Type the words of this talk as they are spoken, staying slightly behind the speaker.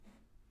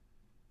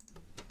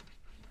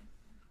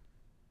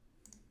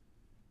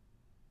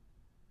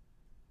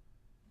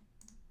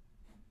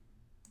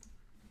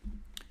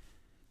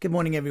Good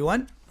morning,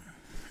 everyone.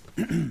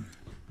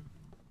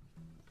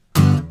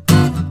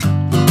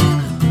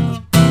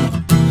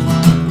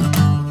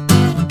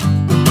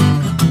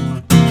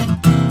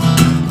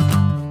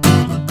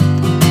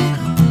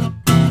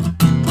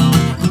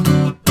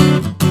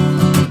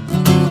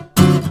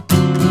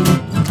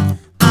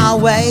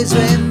 Always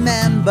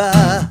remember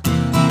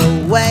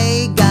the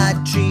way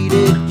God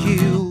treated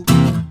you.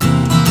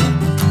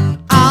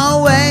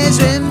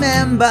 Always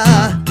remember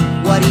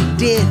what He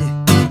did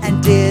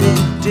and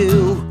didn't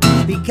do,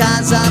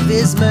 because of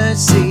His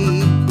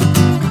mercy,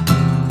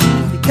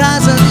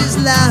 because of His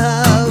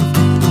love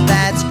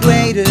that's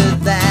greater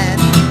than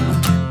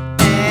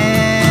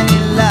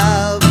any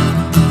love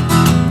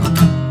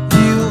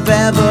you've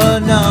ever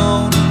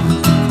known.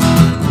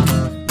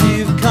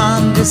 You've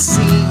come to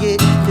see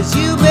it, 'cause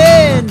you've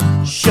been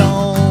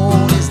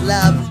shown His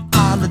love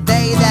on the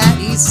day that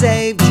He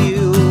saved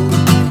you,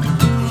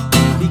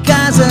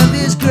 because of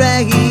His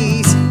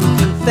grace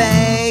through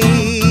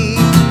faith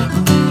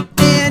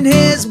in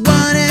His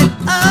one and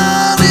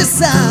only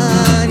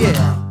Son.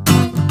 Yeah.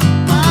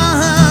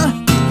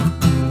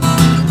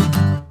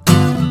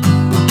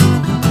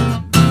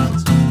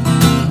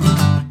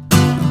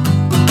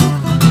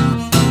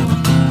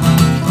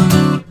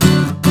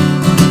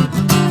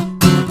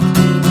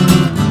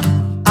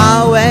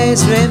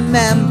 Always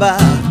remember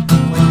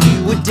when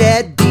you were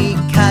dead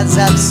because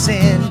of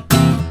sin.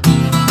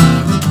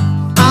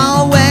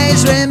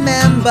 Always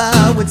remember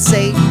when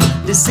Satan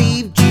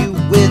deceived you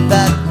with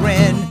a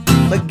grin.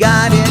 But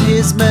God in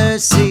His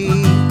mercy,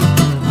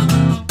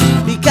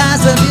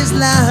 because of His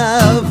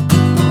love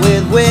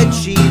with which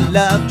He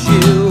loved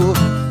you,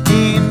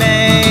 He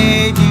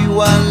made you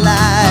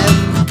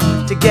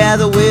alive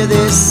together with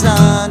His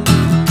Son.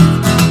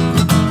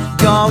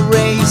 You're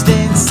raised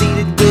and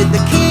seated with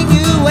the King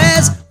who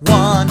has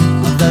won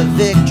the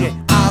victory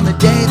on the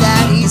day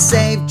that He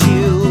saved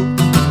you,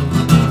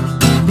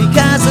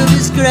 because of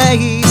His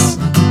grace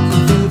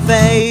through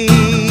faith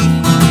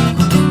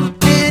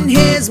in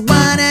His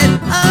one and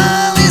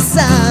only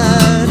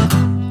Son.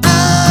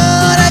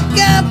 Oh, to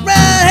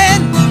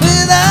comprehend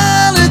with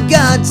all of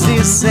God's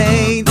dear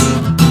saints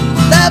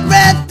the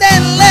breadth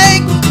and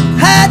length,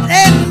 height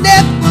and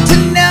depth, to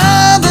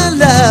know the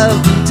love,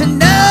 to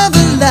know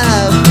the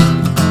love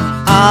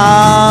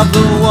of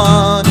the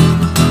one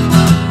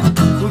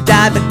who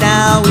died but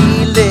now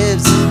He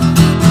lives,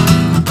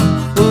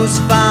 whose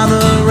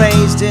Father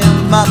raised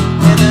Him up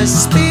in the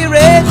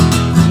Spirit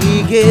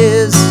He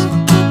gives.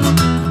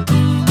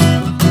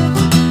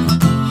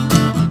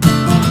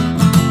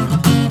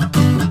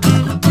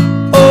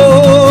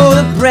 Oh,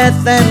 the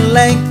breadth and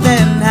length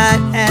and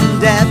height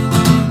and depth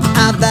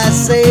of the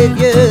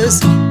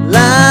Savior's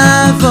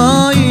love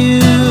for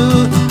you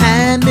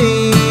and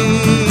me.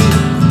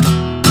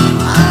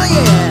 Oh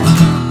yeah.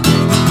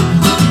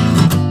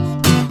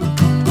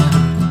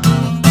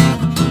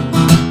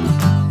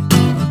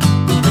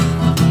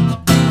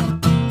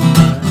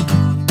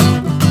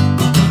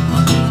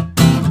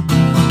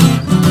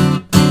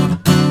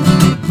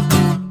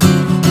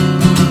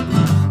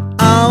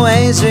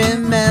 Always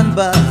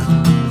remember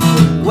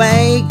the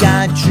way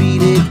God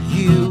treated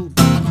you.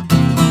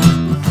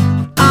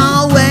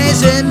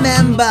 Always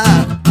remember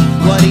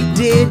what He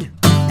did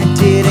and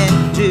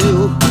didn't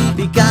do,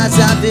 because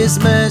of His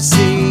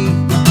mercy,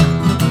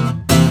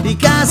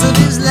 because of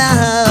His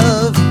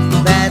love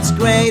that's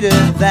greater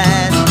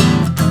than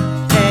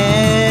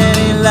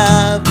any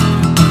love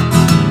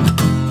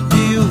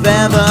you've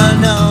ever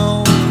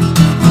known.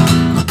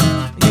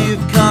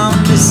 You've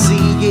come to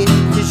see it,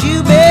 'cause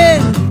you've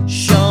been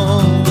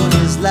shown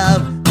His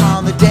love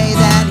on the day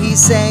that He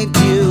saved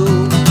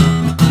you,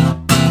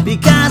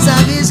 because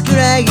of His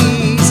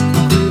grace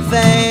through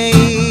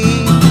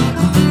faith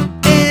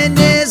in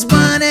His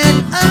one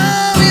and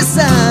only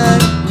Son.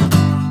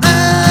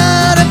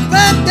 Oh, to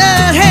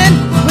comprehend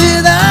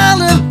with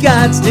all of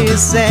God's dear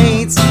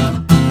saints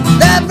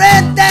the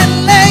breadth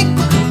and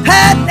length,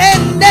 height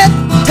and depth,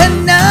 to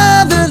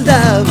know the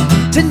love,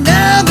 to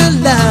know the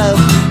love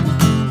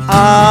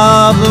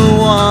of the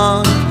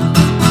one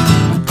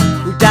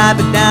who died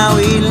but now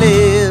He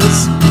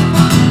lives,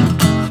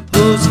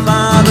 whose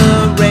Father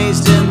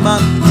raised Him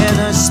up in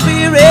the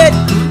Spirit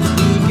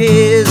He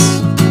gives.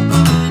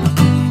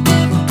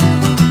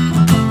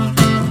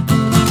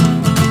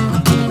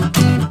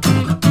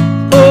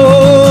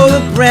 Oh,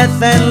 the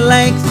breadth and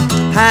length,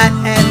 height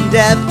and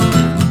depth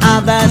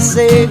of the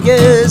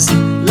Savior's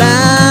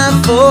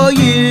love for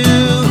you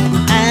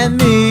and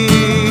me.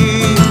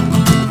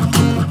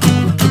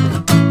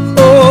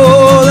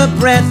 Oh, the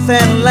breadth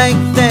and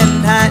length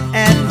and height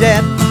and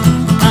depth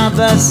of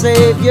the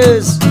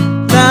Savior's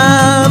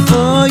love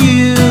for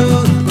you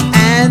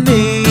and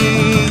me.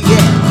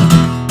 Yeah.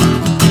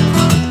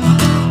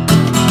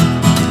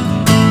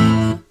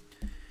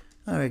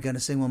 All right, gonna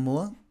sing one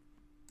more.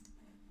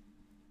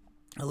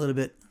 A little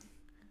bit.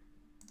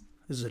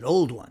 This is an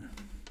old one.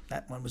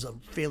 That one was a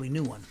fairly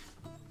new one.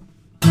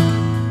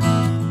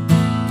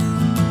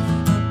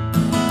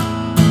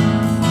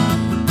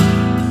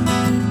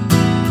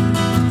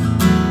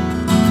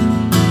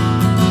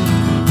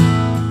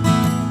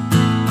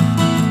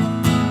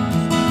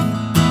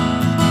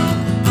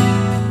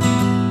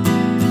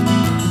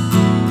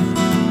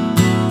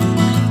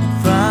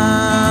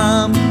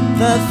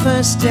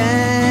 first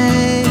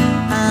day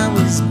I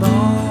was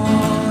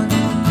born.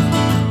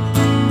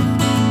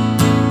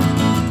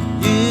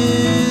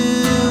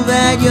 You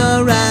had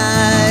your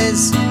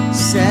eyes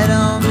set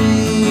on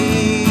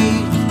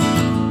me,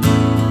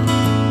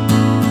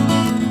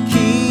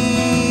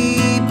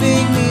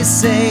 keeping me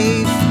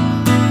safe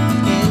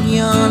in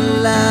your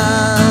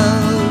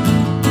love.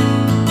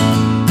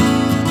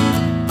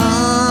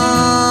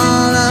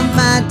 All of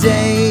my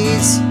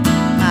days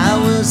I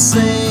will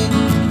sing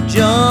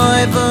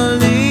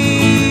joyfully.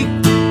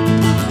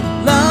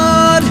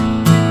 Lord,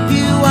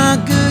 you are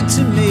good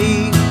to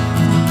me,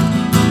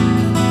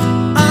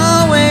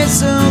 always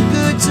so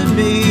good to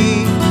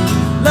me.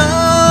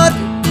 Lord,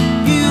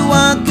 you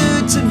are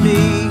good to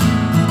me,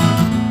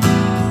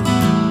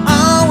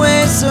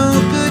 always so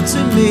good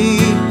to me.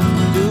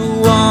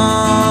 Through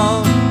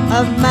all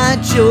of my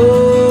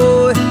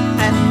joy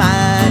and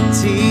my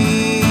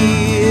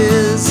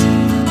tears,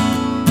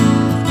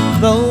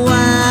 though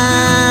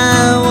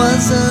I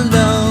was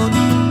alone,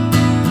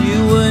 you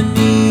were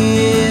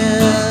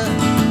near,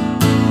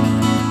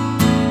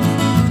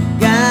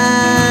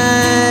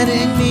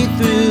 guiding me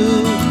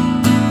through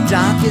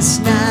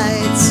darkest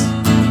nights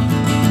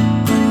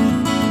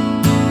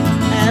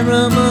and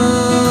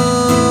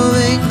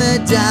removing the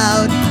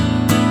doubt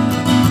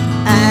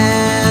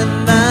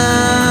and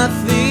the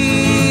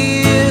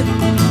fear.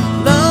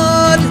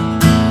 Lord,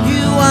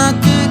 you are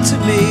good to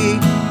me,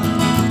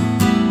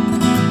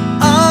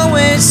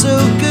 always so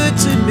good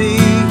to me.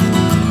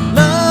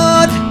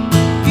 Lord,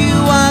 you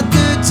are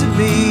good to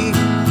me,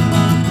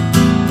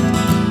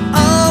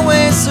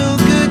 always so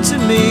good to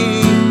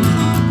me.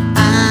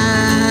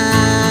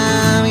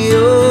 I'm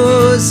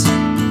yours,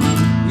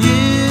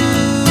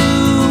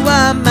 you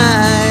are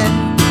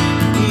mine.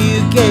 You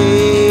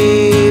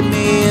gave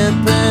me a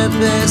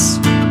purpose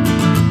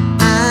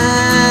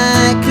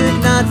I could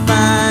not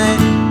find.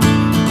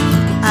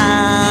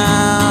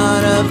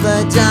 Out of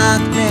the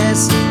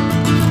darkness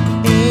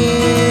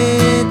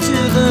into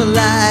the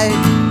light,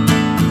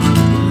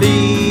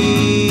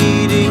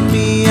 leading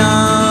me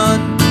on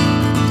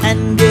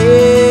and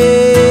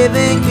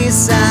giving me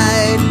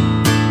sight.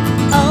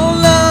 Oh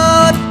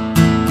Lord,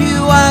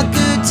 you are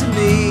good to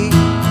me,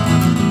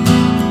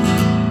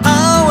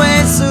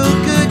 always so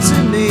good to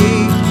me.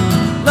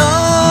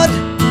 Lord,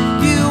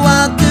 you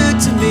are good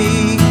to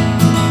me,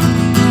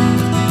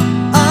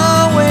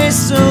 always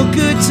so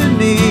good to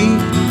me.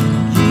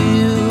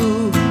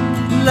 You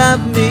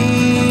love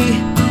me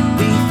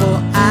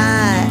before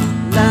I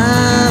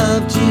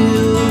loved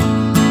you.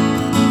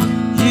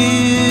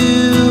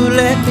 You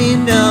let me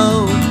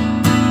know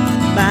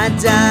by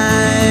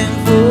dying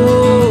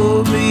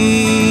for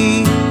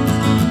me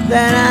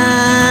that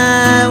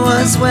I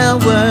was well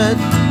worth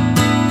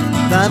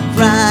the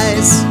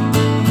price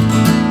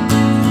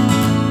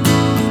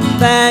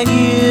that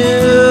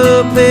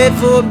you paid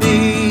for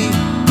me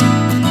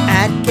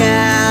at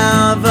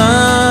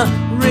Calvary.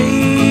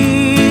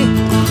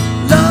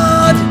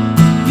 Lord,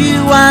 you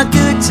are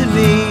good to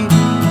me,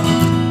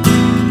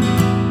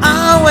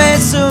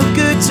 always so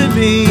good to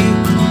me.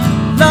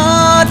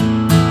 Lord,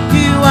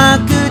 you are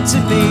good to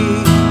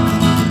me,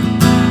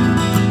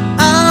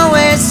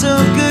 always so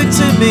good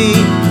to me.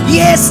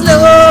 Yes,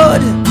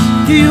 Lord,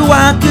 you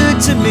are good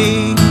to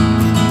me,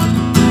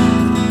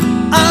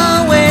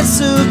 always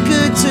so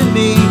good to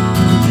me.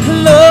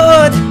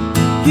 Lord,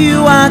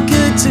 you are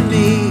good to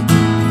me,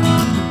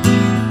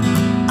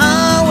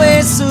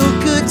 always so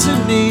good to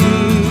me.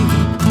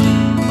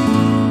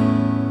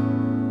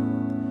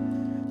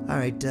 All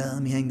right,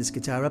 let me hang this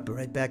guitar up. I'll be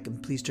right back,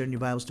 and please turn your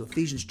Bibles to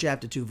Ephesians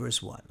chapter 2,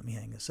 verse 1. Let me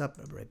hang this up.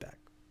 I'll be right back.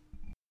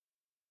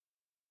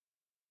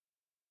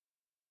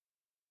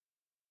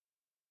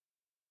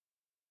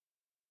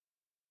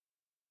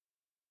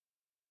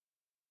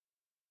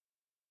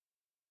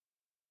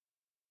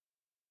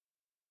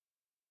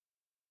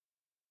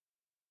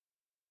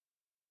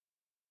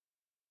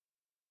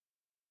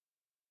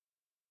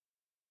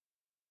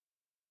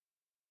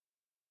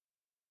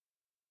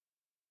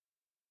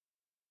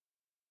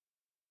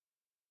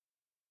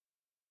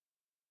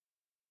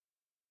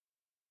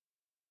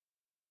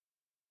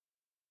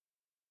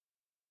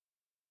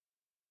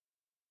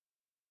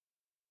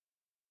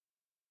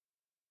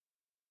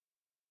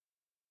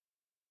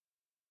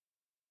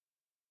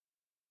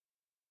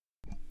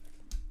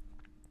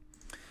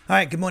 All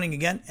right, good morning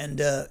again.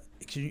 And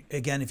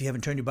again, if you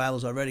haven't turned your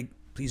Bibles already,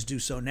 please do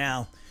so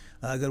now.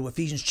 Go to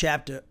Ephesians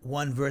chapter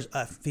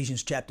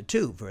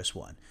 2, verse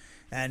 1.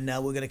 And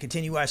we're going to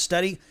continue our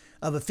study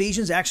of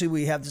Ephesians.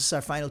 Actually, this is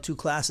our final two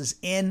classes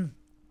in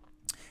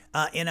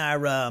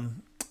our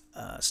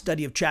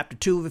study of chapter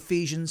 2 of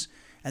Ephesians.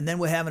 And then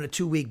we're having a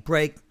 2-week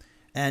break.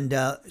 And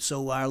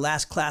so our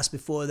last class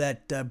before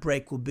that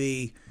break will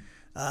be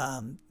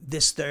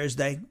this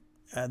Thursday.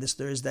 And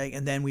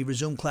then we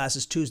resume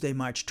classes Tuesday,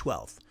 March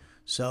 12th.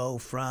 So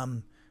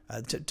from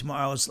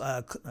tomorrow's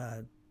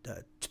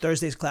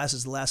Thursday's class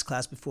is the last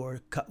class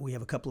before we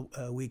have a couple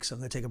of weeks. I'm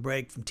going to take a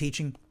break from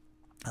teaching.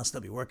 I'll still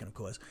be working, of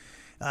course.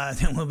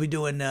 Then we'll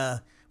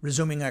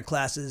resuming our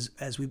classes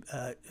as we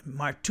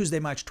Tuesday,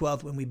 March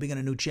 12th, when we begin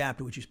a new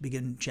chapter, which is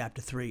begin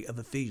chapter 3 of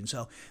Ephesians.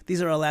 So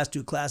these are our last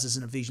 2 classes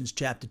in Ephesians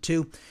chapter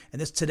 2,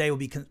 and this today will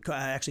be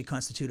actually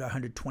constitute our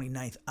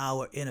 129th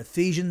hour in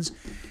Ephesians.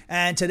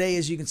 And today,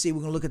 as you can see,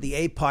 we're going to look at the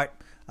A part.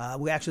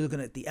 We're actually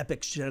looking at the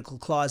exegetical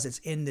clause that's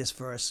in this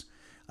verse,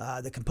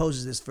 that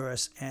composes this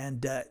verse,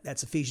 and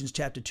that's Ephesians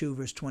chapter 2,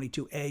 verse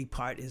 22a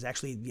part is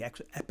actually the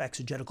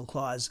exegetical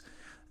clause,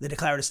 the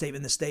declarative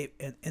statement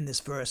in this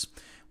verse,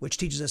 which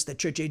teaches us that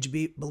church age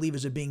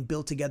believers are being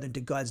built together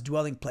into God's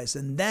dwelling place.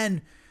 And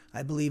then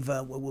I believe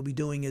what we'll be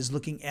doing is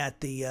looking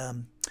at the,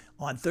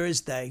 on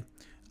Thursday,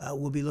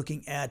 we'll be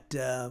looking at,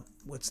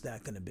 what's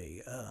that going to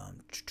be?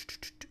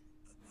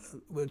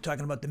 We're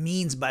talking about the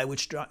means by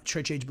which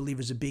church age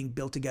believers are being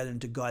built together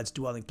into God's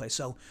dwelling place.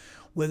 So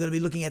we're going to be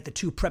looking at the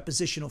 2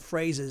 prepositional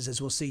phrases,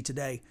 as we'll see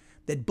today,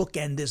 that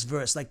bookend this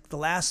verse. Like the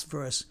last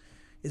verse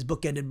is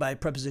bookended by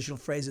prepositional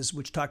phrases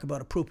which talk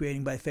about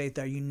appropriating by faith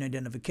our union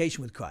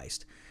identification with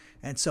Christ.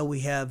 And so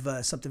we have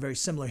something very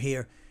similar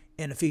here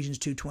in Ephesians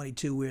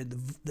 2.22, where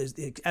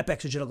the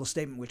exegetical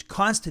statement which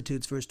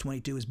constitutes verse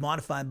 22 is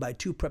modified by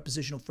 2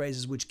 prepositional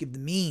phrases which give the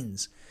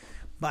means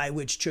by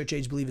which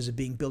church-age believers are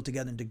being built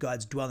together into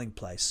God's dwelling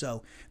place.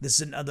 So this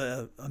is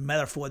another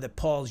metaphor that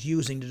Paul's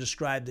using to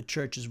describe the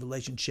church's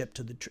relationship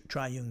to the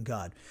triune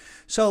God.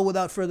 So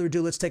without further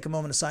ado, let's take a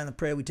moment of silent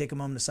prayer. We take a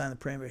moment of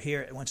silent prayer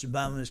here at Once in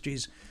Bible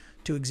Ministries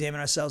to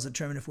examine ourselves,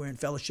 determine if we're in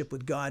fellowship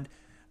with God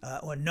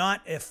or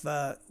not, if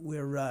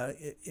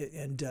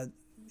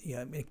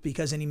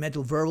because any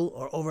mental, verbal,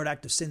 or overt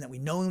act of sin that we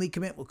knowingly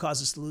commit will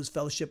cause us to lose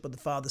fellowship with the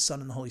Father, Son,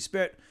 and the Holy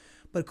Spirit.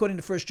 But according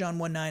to 1 John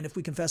 1:9, if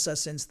we confess our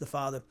sins to the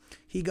Father,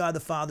 He, God the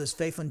Father, is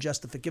faithful and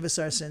just to forgive us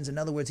our sins. In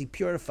other words, He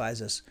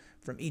purifies us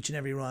from each and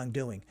every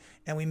wrongdoing.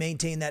 And we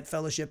maintain that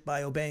fellowship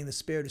by obeying the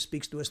Spirit who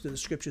speaks to us through the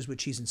Scriptures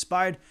which He's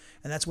inspired.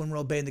 And that's when we're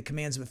obeying the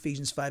commands of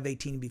Ephesians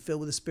 5:18 to be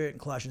filled with the Spirit,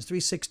 and Colossians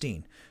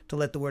 3:16 to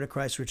let the Word of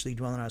Christ richly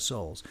dwell in our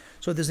souls.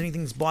 So if there's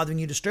anything that's bothering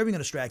you, disturbing, or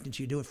distracting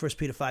to you, do it. 1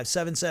 Peter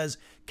 5:7 says,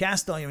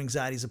 cast all your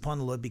anxieties upon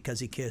the Lord because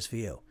He cares for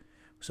you.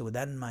 So with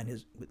that in mind,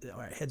 with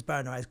our heads bowed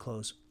and our eyes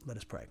closed, let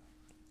us pray.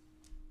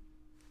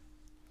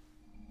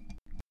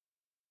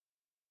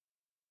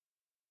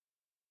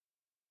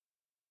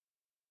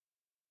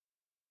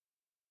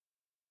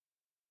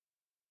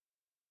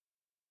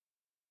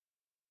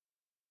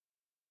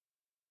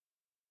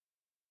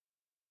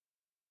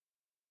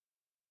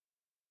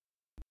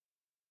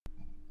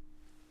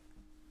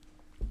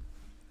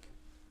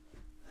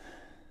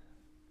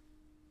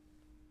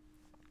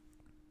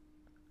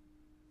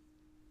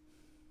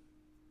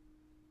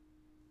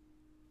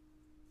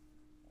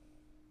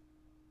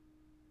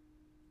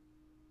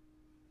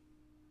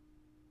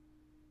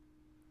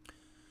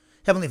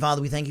 Heavenly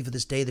Father, we thank you for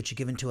this day that you've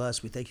given to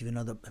us. We thank you for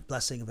another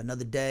blessing of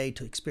another day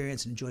to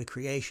experience and enjoy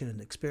creation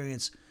and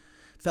experience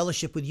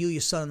fellowship with you,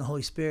 your Son, and the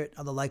Holy Spirit,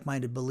 other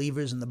like-minded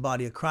believers in the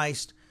body of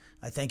Christ.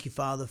 I thank you,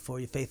 Father, for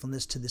your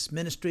faithfulness to this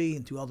ministry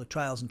and through all the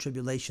trials and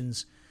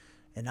tribulations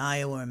in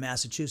Iowa and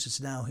Massachusetts.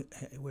 Now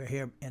we're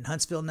here in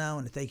Huntsville now,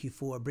 and I thank you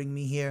for bringing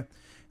me here.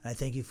 And I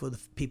thank you for the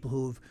people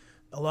who've,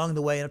 along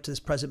the way and up to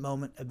this present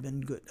moment, have been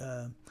good,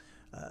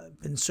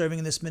 been serving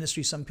in this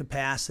ministry some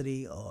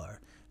capacity, or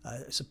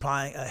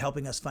supplying,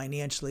 helping us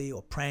financially,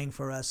 or praying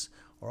for us,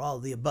 or all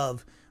of the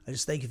above. I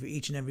just thank you for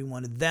each and every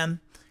one of them.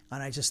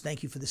 And I just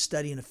thank you for the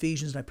study in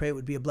Ephesians, and I pray it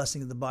would be a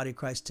blessing to the body of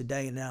Christ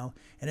today and now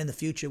and in the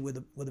future with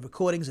the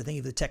recordings. I thank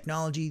you for the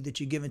technology that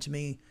you've given to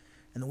me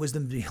and the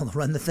wisdom to be able to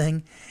run the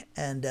thing.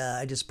 And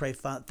I just pray,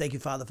 thank you,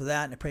 Father, for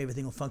that, and I pray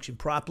everything will function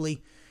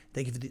properly.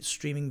 Thank you for the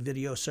streaming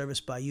video service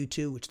by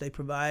YouTube, which they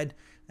provide,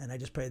 and I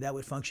just pray that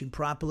would function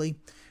properly.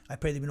 I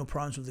pray there be no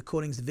problems with the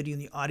recordings, the video,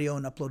 and the audio,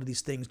 and upload of these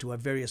things to our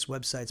various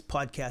websites,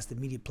 podcasts, and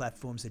media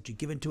platforms that you've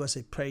given to us.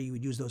 I pray you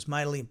would use those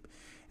mightily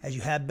as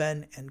you have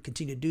been and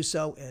continue to do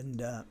so,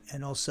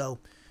 and also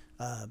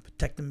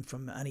protect them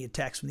from any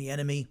attacks from the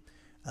enemy.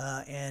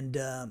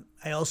 I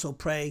also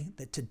pray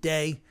that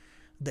today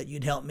that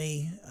you'd help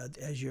me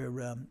as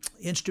your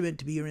instrument,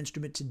 to be your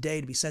instrument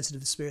today, to be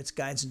sensitive to the Spirit's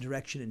guidance and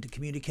direction, and to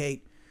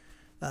communicate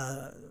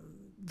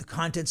the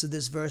contents of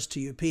this verse to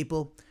your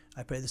people.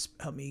 I pray this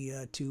help me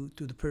through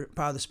the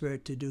power of the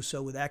Spirit, to do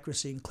so with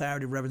accuracy and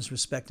clarity, reverence,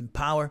 respect, and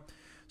power,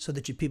 so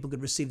that your people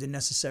could receive the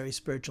necessary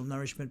spiritual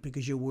nourishment,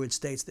 because your word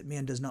states that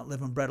man does not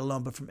live on bread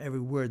alone, but from every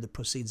word that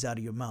proceeds out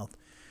of your mouth.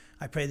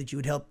 I pray that you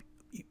would help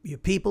your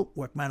people,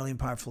 work mightily and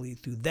powerfully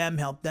through them,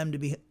 help them to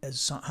be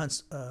as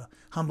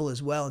humble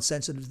as well and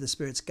sensitive to the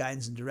Spirit's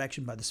guidance and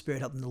direction. By the Spirit,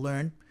 help them to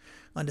learn,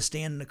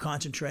 understand, and to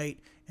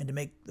concentrate, and to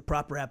make the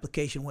proper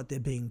application of what they're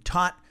being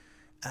taught.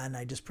 And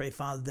I just pray,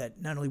 Father,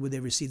 that not only would they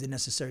receive the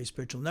necessary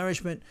spiritual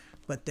nourishment,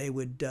 but they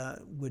would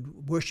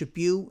worship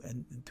you,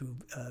 and through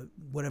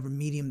whatever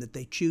medium that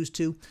they choose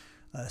to,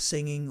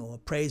 singing or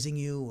praising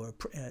you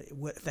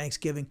or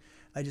thanksgiving.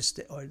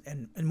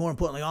 And more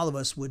importantly, all of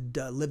us would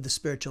live the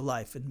spiritual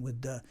life, and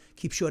would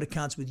keep short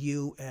accounts with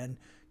you, and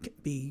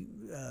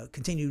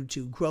continue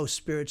to grow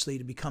spiritually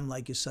to become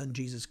like your Son,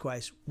 Jesus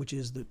Christ, which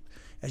is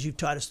as you've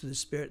taught us through the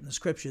Spirit and the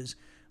Scriptures,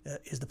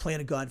 is the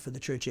plan of God for the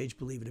church age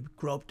believer to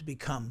grow up to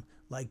become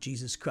like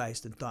Jesus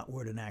Christ in thought,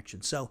 word, and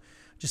action. So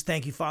just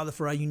thank you, Father,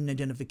 for our union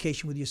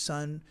identification with your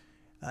Son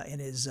in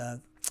his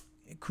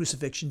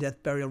crucifixion,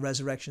 death, burial,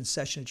 resurrection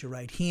session at your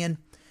right hand.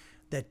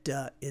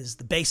 That is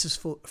the basis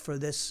for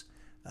this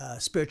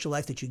spiritual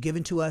life that you've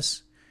given to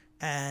us,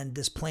 and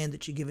this plan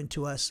that you've given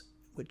to us,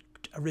 which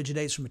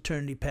originates from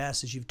eternity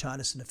past, as you've taught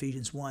us in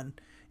Ephesians 1,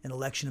 in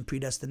election and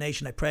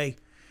predestination. I pray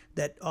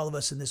that all of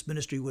us in this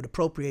ministry would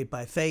appropriate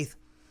by faith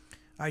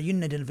our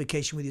union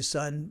identification with your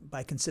Son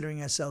by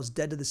considering ourselves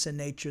dead to the sin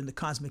nature and the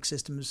cosmic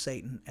system of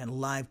Satan and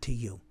alive to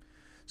you.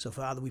 So,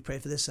 Father, we pray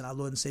for this in our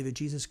Lord and Savior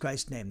Jesus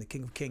Christ's name, the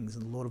King of Kings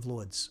and the Lord of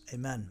Lords.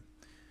 Amen.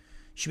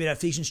 Should be at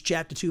Ephesians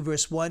chapter 2,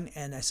 verse 1.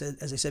 And as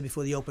I said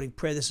before the opening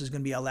prayer, this is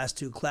going to be our last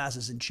two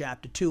classes in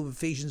chapter 2 of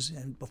Ephesians.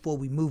 And before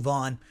we move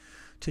on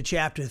to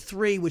chapter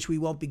 3, which we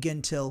won't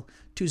begin till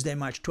Tuesday,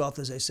 March 12th,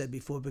 as I said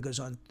before, because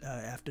on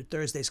after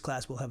Thursday's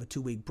class, we'll have a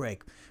 2-week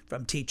break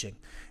from teaching.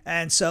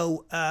 And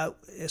so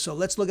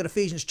let's look at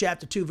Ephesians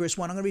chapter 2, verse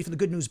 1. I'm going to read from the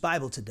Good News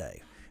Bible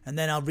today. And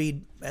then I'll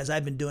read, as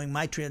I've been doing,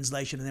 my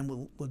translation, and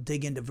then we'll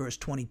dig into verse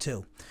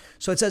 22.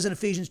 So it says in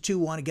Ephesians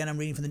 2:1, again, I'm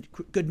reading from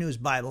the Good News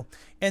Bible,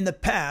 "In the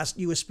past,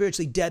 you were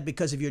spiritually dead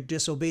because of your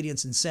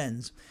disobedience and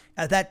sins.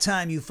 At that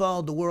time, you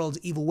followed the world's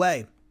evil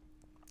way.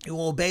 You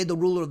obeyed the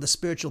ruler of the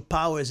spiritual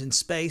powers in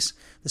space,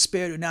 the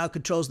spirit who now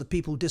controls the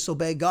people who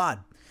disobey God.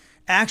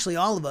 Actually,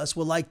 all of us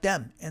were like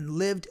them and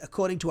lived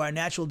according to our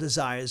natural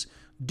desires,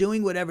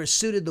 doing whatever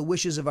suited the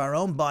wishes of our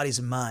own bodies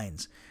and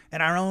minds. In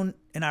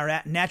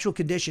our natural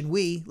condition,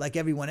 we, like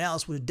everyone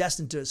else, were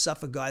destined to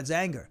suffer God's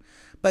anger.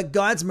 But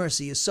God's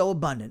mercy is so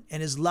abundant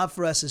and his love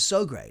for us is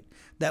so great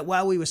that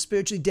while we were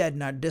spiritually dead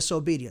in our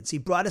disobedience, he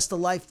brought us to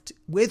life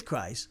with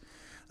Christ.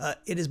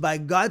 It is by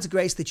God's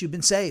grace that you've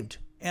been saved.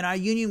 In our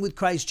union with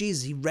Christ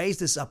Jesus, he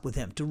raised us up with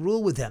him to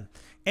rule with him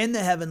in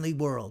the heavenly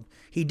world.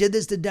 He did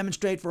this to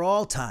demonstrate for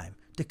all time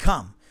to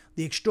come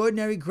the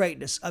extraordinary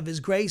greatness of his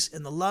grace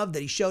and the love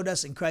that he showed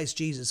us in Christ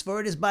Jesus. For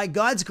it is by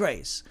God's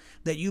grace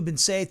that you've been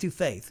saved through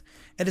faith.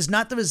 It is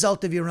not the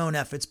result of your own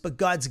efforts, but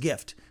God's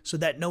gift, so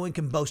that no one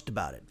can boast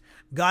about it.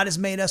 God has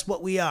made us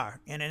what we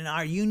are, and in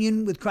our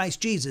union with Christ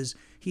Jesus,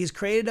 he has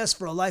created us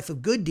for a life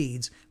of good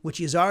deeds, which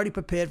he has already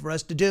prepared for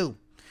us to do.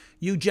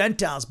 You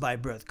Gentiles by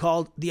birth,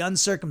 called the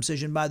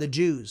uncircumcision by the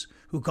Jews,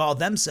 who call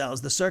themselves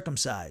the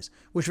circumcised,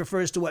 which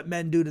refers to what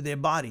men do to their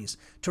bodies,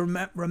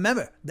 to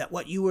remember that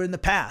what you were in the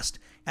past.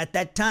 At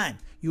that time,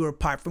 you were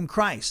apart from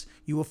Christ.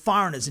 You were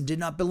foreigners and did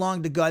not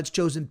belong to God's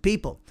chosen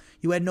people.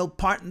 You had no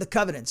part in the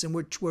covenants, and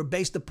which were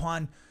based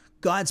upon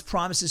God's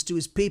promises to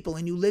his people,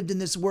 and you lived in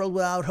this world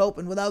without hope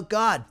and without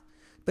God.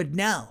 But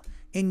now,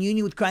 in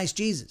union with Christ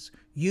Jesus,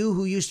 you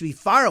who used to be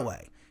far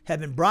away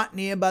have been brought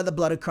near by the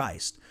blood of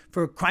Christ.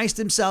 For Christ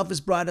himself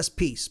has brought us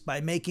peace by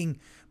making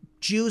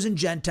Jews and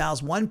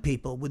Gentiles one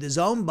people. With his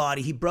own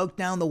body, he broke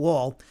down the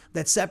wall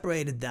that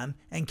separated them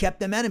and kept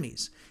them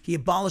enemies. He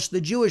abolished the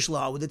Jewish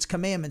law with its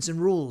commandments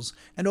and rules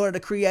in order to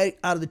create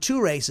out of the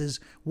two races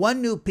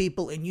one new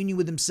people in union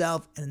with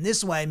himself, and in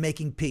this way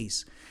making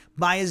peace.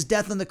 By his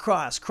death on the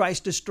cross,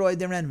 Christ destroyed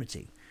their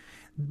enmity.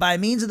 By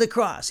means of the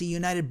cross, he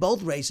united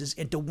both races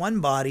into one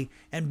body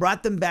and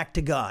brought them back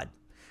to God.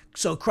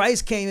 So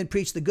Christ came and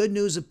preached the good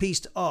news of peace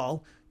to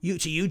all,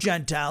 to you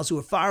Gentiles who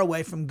are far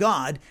away from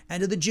God,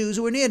 and to the Jews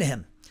who are near to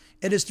him.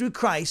 It is through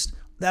Christ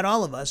that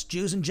all of us,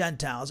 Jews and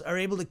Gentiles, are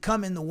able to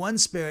come in the one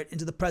Spirit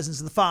into the presence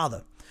of the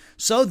Father.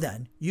 So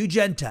then, you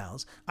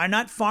Gentiles are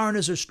not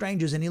foreigners or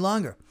strangers any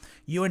longer.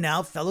 You are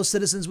now fellow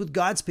citizens with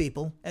God's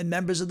people and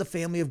members of the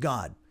family of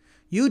God.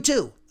 You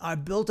too are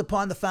built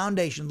upon the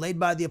foundation laid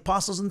by the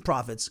apostles and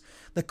prophets,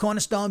 the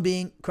cornerstone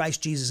being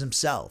Christ Jesus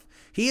himself.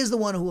 He is the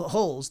one who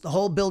holds the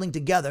whole building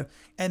together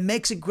and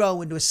makes it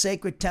grow into a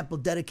sacred temple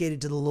dedicated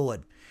to the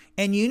Lord.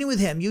 In union with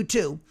him, you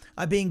too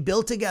are being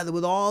built together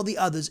with all the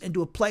others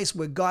into a place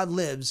where God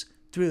lives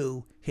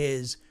through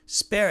his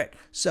Spirit.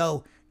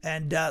 So,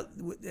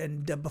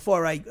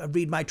 before I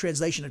read my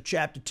translation of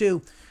chapter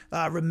 2,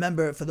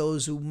 remember, for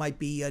those who might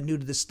be new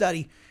to the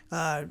study,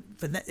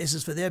 this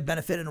is for their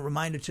benefit and a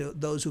reminder to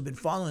those who've been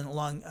following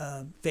along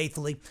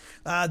faithfully.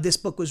 This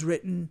book was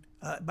written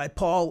by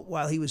Paul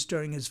while he was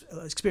during his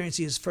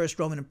experiencing his first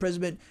Roman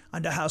imprisonment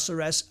under house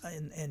arrest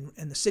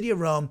in the city of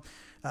Rome.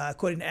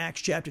 According to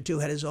Acts chapter 2,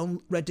 had his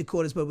own rented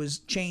quarters, but was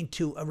chained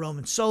to a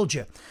Roman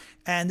soldier.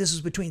 And this was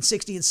between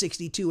 60 and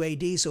 62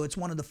 AD, so it's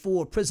one of the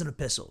 4 prison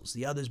epistles,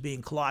 the others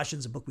being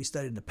Colossians, a book we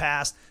studied in the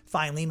past,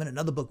 Philemon,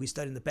 another book we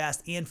studied in the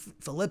past, and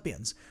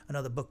Philippians,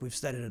 another book we've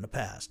studied in the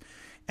past.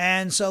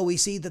 And so we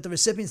see that the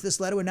recipients of this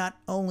letter were not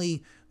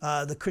only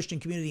the Christian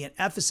community in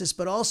Ephesus,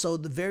 but also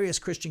the various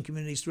Christian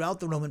communities throughout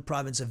the Roman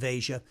province of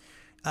Asia.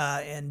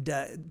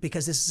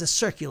 Because this is a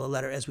circular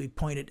letter, as we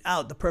pointed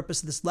out. The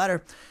purpose of this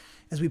letter,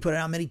 as we put it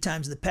out many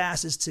times in the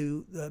past, is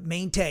to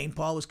maintain.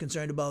 Paul was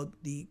concerned about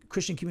the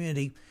Christian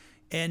community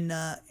in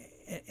the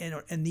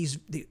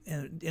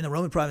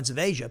Roman province of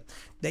Asia.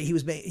 That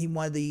he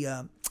wanted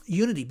the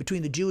unity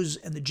between the Jews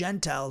and the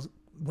Gentile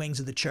wings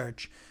of the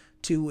church,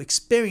 to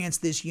experience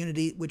this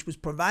unity, which was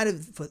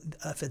provided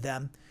for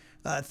them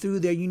through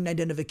their union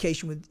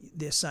identification with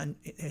their son,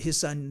 his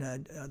son,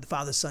 the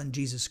Father's Son,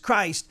 Jesus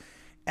Christ.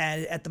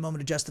 And at the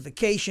moment of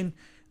justification,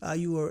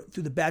 you were,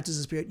 through the baptism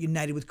of the Spirit,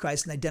 united with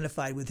Christ and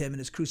identified with him in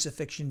his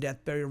crucifixion, death,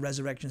 burial,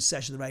 resurrection,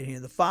 session at the right hand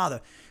of the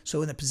Father.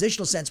 So in a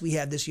positional sense, we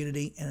have this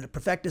unity, and in a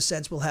perfective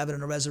sense, we'll have it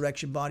in a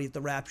resurrection body at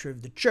the rapture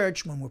of the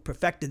church when we're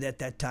perfected at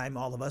that time,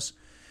 all of us.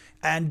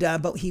 And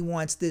but he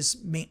wants this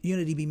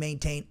unity to be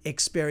maintained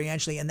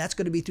experientially, and that's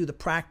going to be through the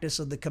practice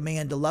of the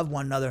command to love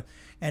one another,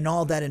 and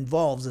all that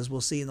involves, as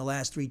we'll see in the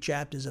last 3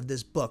 chapters of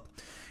this book.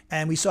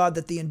 And we saw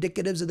that the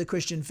indicatives of the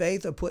Christian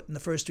faith are put in the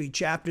first 3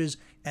 chapters,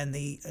 and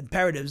the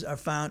imperatives are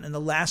found in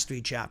the last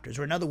 3 chapters.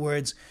 Or in other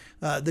words,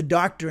 the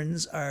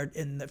doctrines are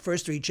in the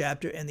first 3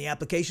 chapters, and the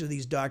application of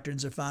these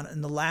doctrines are found in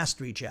the last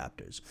 3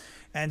 chapters.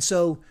 And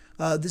so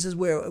this is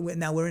where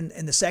now we're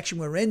in the section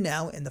we're in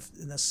now, in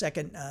the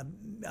second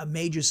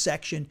major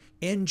section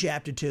in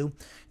chapter 2,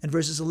 and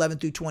verses 11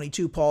 through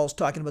 22. Paul's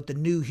talking about the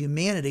new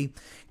humanity,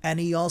 and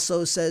he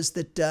also says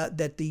that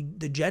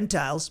the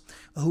Gentiles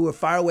who were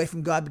far away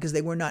from God because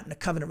they were not in a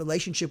covenant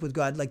relationship with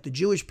God, like the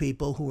Jewish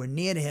people who were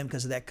near to him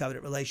because of that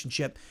covenant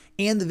relationship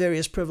and the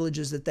various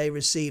privileges that they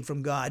received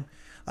from God,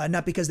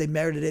 not because they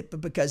merited it, but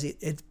because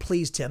it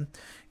pleased him.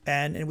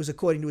 And it was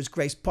according to his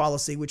grace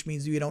policy, which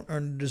means you don't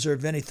earn or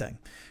deserve anything.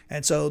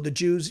 And so the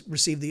Jews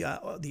received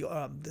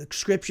the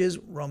scriptures.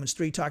 Romans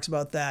 3 talks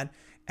about that.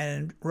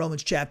 And in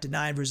Romans chapter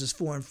 9, verses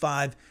 4 and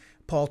 5,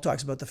 Paul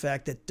talks about the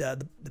fact that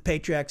the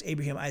patriarchs,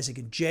 Abraham, Isaac,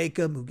 and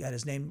Jacob, who got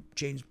his name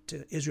changed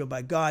to Israel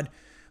by God,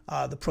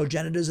 the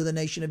progenitors of the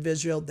nation of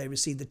Israel, they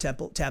received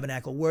the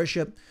tabernacle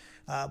worship.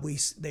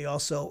 They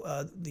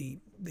also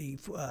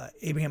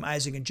Abraham,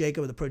 Isaac, and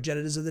Jacob are the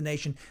progenitors of the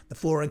nation. The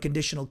 4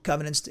 unconditional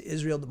covenants to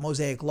Israel. The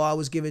Mosaic law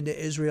was given to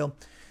Israel.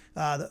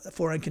 The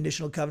 4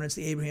 unconditional covenants,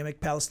 the Abrahamic,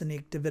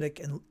 Palestinian, Davidic,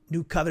 and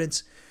new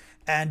covenants.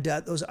 And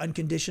those are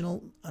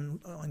unconditional,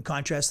 in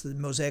contrast to the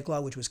Mosaic law,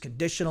 which was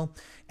conditional.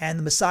 And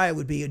the Messiah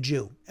would be a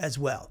Jew as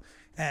well.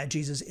 And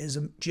Jesus is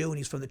a Jew, and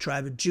he's from the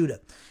tribe of Judah,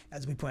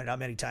 as we pointed out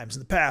many times in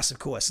the past, of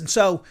course. And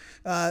so,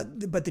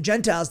 but the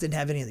Gentiles didn't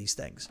have any of these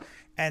things.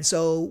 And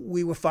so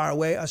we were far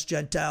away, us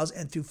Gentiles,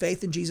 and through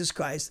faith in Jesus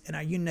Christ and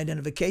our union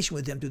identification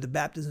with him through the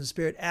baptism of the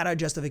Spirit at our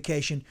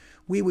justification,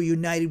 we were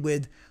united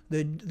with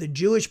the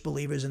Jewish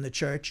believers in the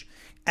church,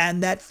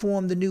 and that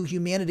formed the new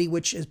humanity,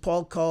 which, as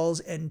Paul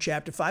calls in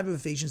chapter 5 of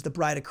Ephesians, the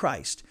bride of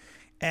Christ.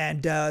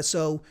 And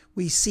so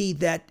we see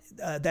that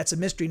that's a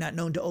mystery not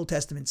known to Old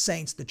Testament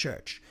saints, the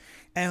church.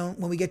 And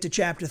when we get to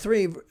chapter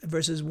 3,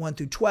 verses 1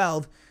 through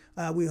 12,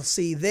 we'll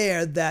see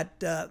there that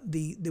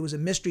there was a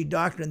mystery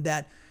doctrine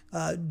that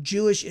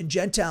Jewish and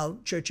Gentile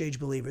church age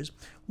believers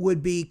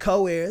would be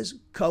co-heirs,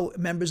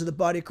 co-members of the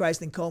body of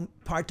Christ, and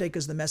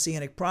co-partakers of the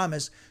Messianic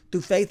promise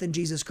through faith in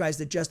Jesus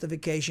Christ at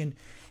justification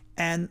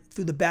and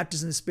through the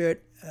baptism of the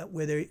Spirit,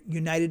 where they're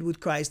united with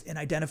Christ and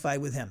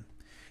identified with him.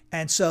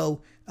 And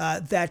so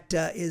that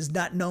is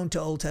not known to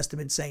Old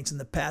Testament saints in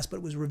the past, but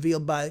it was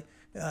revealed by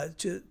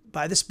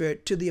the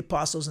Spirit to the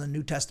apostles and the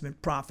New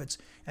Testament prophets,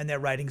 and their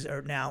writings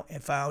are now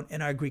found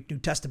in our Greek New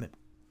Testament.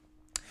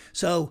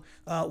 So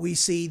we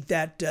see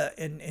that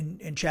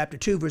in chapter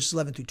 2, verses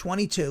 11 through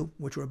 22,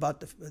 which we're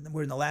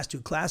in the last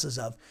 2 classes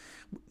of,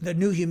 the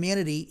new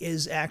humanity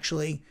is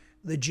actually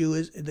the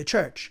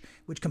church,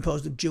 which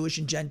composed of Jewish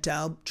and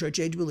Gentile church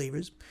age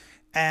believers.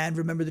 And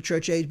remember, the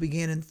church age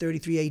began in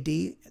 33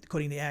 A.D.,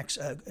 according to Acts,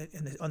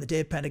 on the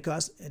day of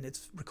Pentecost, and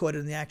it's recorded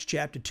in the Acts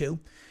chapter 2.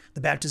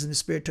 The baptism of the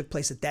Spirit took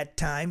place at that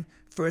time,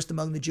 first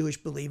among the Jewish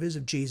believers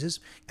of Jesus.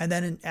 And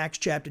then in Acts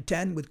chapter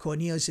 10, with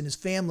Cornelius and his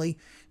family,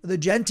 the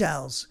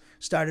Gentiles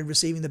started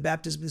receiving the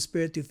baptism of the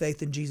Spirit through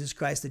faith in Jesus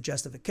Christ at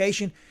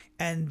justification.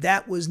 And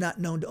that was not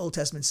known to Old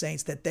Testament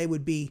saints, that they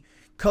would be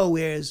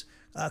co-heirs,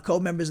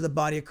 co-members of the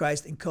body of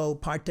Christ, and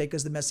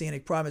co-partakers of the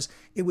Messianic promise.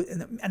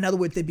 In other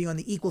words, they'd be on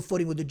the equal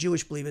footing with the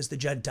Jewish believers the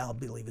Gentile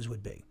believers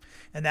would be.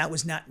 And that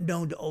was not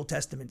known to Old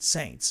Testament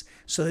saints.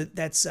 So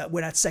that's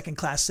we're not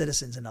second-class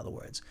citizens, in other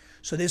words.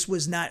 So this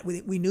was not,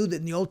 we knew that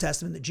in the Old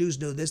Testament, the Jews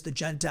knew this, the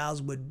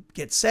Gentiles would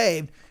get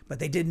saved, but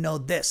they didn't know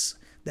this,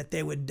 that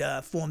they would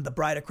form the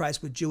bride of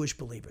Christ with Jewish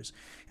believers.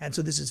 And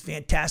so this is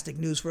fantastic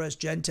news for us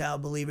Gentile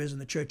believers in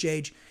the church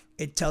age.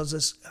 It tells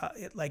us,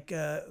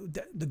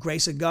 the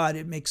grace of God,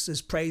 it makes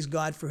us praise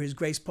God for his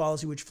grace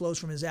policy, which flows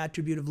from his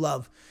attribute of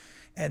love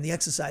and the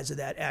exercise of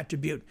that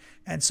attribute.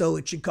 And so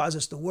it should cause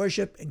us to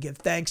worship and give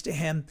thanks to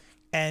him.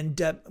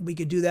 And we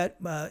can do that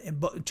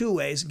in 2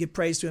 ways: give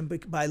praise to him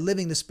by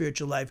living the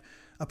spiritual life,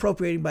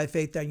 appropriating by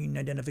faith our union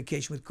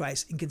identification with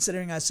Christ, and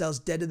considering ourselves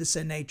dead to the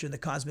sin nature and the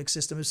cosmic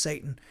system of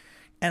Satan,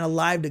 and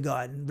alive to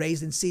God and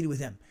raised and seated with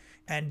him.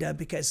 And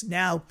because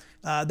now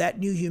that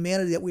new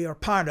humanity that we are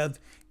part of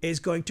is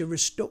going to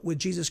restore, with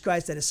Jesus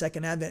Christ at his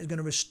second advent, is going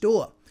to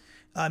restore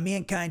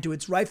mankind to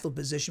its rightful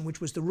position, which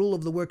was the rule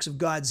of the works of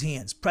God's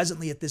hands.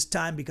 Presently at this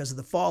time, because of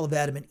the fall of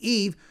Adam and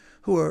Eve,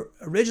 who were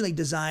originally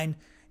designed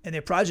and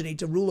their progeny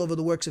to rule over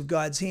the works of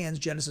God's hands,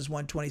 Genesis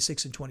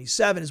 1:26 and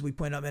 27, as we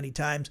point out many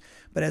times.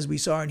 But as we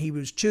saw in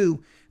Hebrews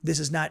 2, this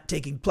is not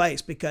taking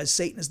place because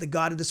Satan is the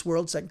god of this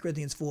world, 2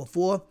 Corinthians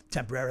 4:4,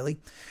 temporarily.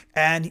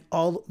 And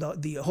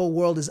the whole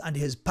world is under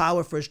his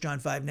power, 1 John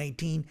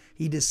 5:19.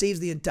 He deceives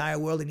the entire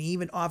world, and he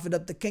even offered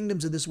up the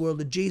kingdoms of this world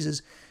to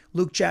Jesus.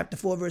 Luke chapter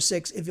 4, verse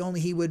 6, if only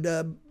he would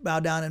bow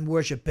down and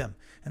worship him.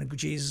 And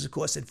Jesus, of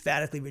course,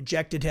 emphatically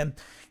rejected him.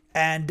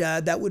 And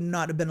that would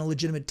not have been a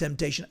legitimate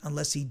temptation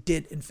unless he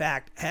did, in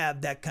fact,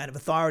 have that kind of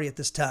authority at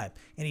this time.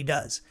 And he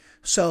does.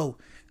 So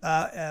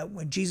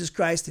when Jesus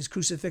Christ, his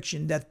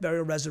crucifixion, death,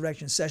 burial,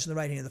 resurrection, session at the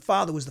right hand of the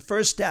Father was the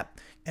first step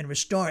in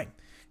restoring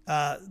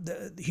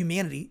the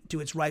humanity to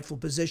its rightful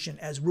position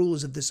as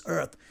rulers of this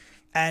earth.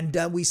 And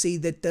we see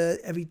that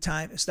every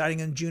time,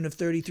 starting in June of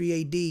 33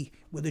 A.D.,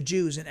 with the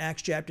Jews in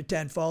Acts chapter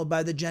 10, followed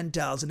by the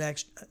Gentiles in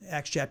Acts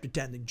chapter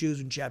 10, the Jews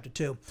in chapter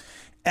 2.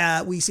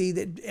 We see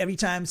that every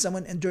time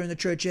someone, and during the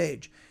church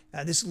age,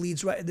 this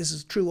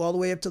is true all the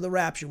way up to the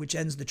rapture, which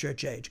ends the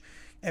church age.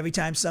 Every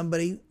time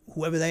somebody,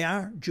 whoever they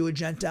are, Jew or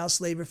Gentile,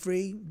 slave or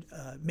free,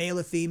 male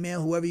or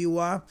female, whoever you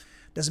are,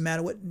 doesn't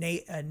matter what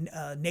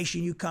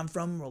nation you come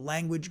from, or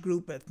language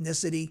group,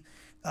 ethnicity,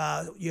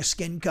 your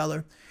skin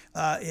color.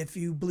 If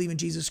you believe in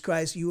Jesus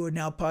Christ, you are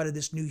now part of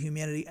this new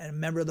humanity and a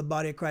member of the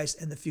body of Christ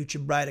and the future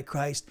bride of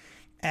Christ.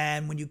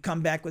 And when you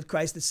come back with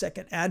Christ, the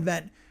second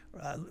advent,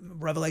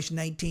 Revelation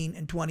 19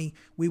 and 20,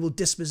 we will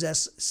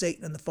dispossess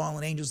Satan and the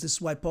fallen angels. This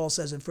is why Paul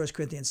says in 1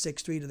 Corinthians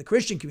 6:3 to the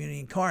Christian community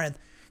in Corinth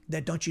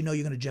that don't you know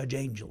you're going to judge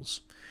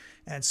angels.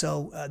 And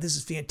so this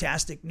is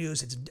fantastic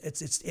news. It's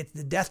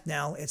the death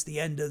now. It's the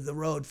end of the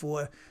road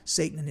for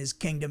Satan and his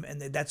kingdom,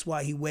 and that's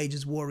why he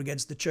wages war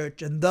against the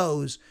church and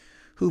those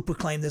who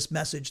proclaim this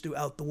message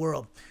throughout the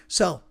world.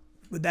 So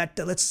with that,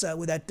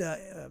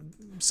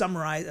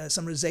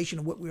 summarization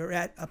of what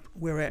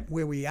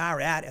where we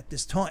are at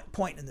this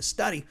point in the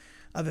study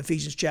of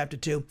Ephesians chapter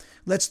 2.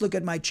 Let's look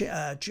at my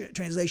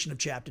translation of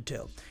chapter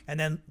 2 and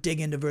then dig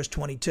into verse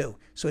 22.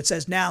 So it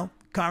says, now,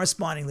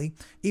 correspondingly,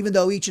 even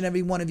though each and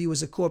every one of you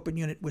is a corporate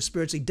unit were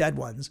spiritually dead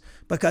ones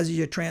because of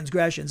your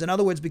transgressions, in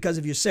other words, because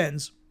of your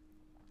sins,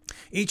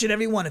 each and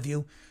every one of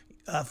you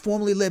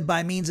formerly lived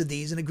by means of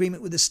these in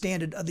agreement with the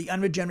standard of the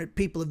unregenerate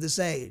people of this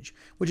age,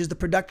 which is the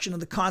production of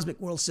the cosmic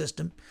world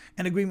system,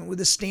 and agreement with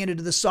the standard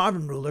of the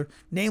sovereign ruler,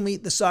 namely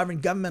the sovereign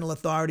governmental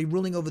authority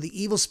ruling over the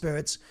evil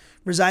spirits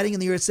residing in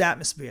the earth's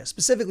atmosphere,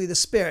 specifically the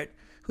spirit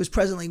who is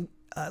presently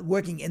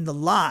working in the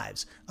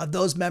lives of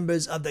those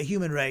members of the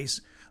human race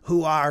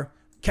who are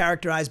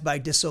characterized by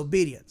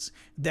disobedience.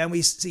 Then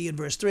we see in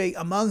verse 3,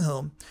 among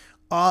whom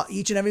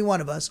each and every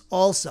one of us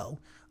also,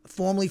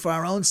 formerly for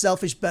our own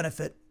selfish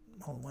benefit,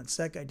 hold on one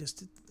sec, I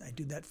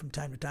do that from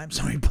time to time,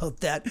 sorry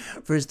about that.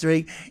 Verse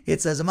 3,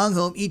 it says, among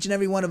whom each and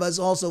every one of us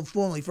also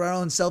formerly for our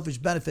own selfish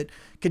benefit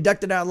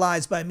conducted our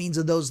lives by means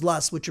of those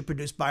lusts which are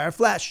produced by our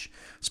flesh,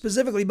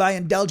 specifically by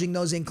indulging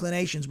those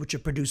inclinations which are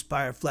produced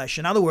by our flesh.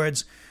 In other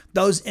words,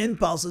 those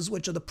impulses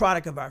which are the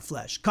product of our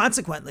flesh.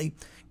 Consequently,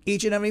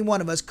 each and every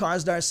one of us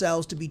caused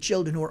ourselves to be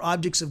children who are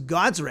objects of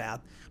God's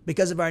wrath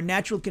because of our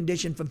natural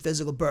condition from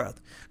physical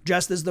birth,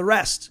 just as the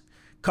rest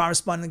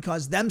correspondingly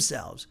caused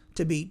themselves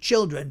to be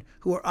children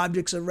who are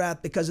objects of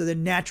wrath because of their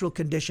natural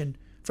condition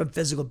from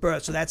physical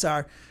birth. So that's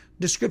our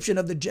description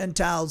of the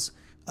Gentiles'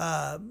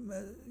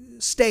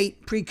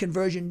 state,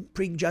 pre-conversion,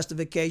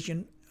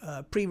 pre-justification,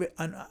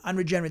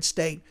 unregenerate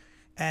state.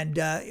 And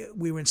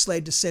we were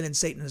enslaved to sin and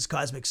Satan and his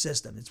cosmic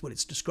system. It's what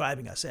it's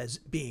describing us as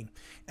being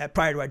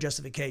prior to our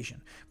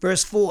justification.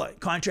 Verse 4,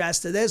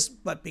 contrast to this,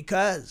 but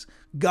because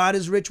God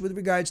is rich with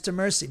regards to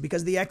mercy,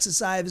 because the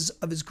exercise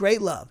of his great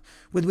love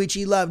with which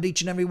he loved each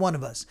and every one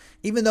of us,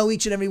 even though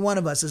each and every one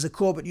of us as a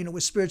corporate unit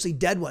was spiritually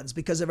dead ones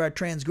because of our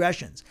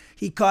transgressions,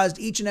 he caused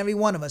each and every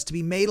one of us to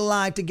be made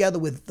alive together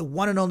with the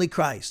one and only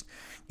Christ.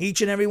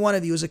 Each and every one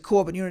of you as a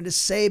corporate unit is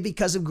saved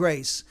because of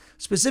grace.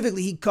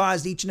 Specifically, he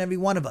caused each and every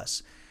one of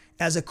us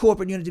as a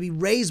corporate unit to be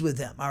raised with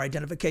him, our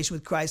identification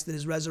with Christ and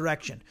his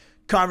resurrection.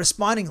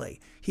 Correspondingly,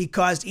 he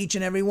caused each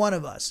and every one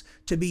of us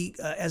to be,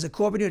 as a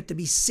corporate unit, to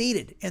be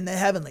seated in the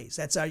heavenlies.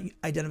 That's our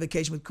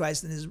identification with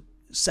Christ and his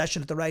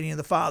session at the right hand of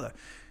the Father.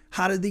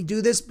 How did he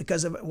do this?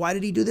 Why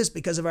did he do this?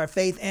 Because of our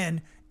faith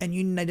in and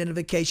union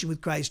identification with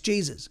Christ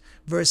Jesus.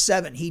 Verse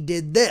 7, he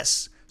did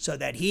this so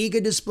that he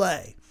could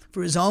display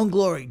for his own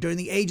glory during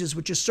the ages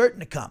which are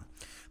certain to come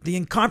the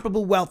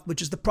incomparable wealth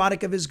which is the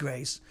product of his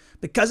grace,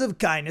 because of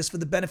kindness for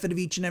the benefit of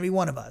each and every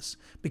one of us,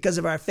 because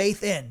of our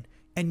faith in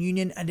and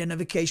union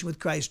identification with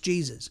Christ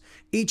Jesus.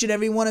 Each and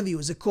every one of you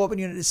as a corporate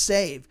unit is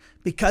saved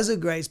because of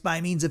grace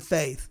by means of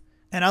faith.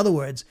 In other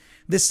words,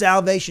 this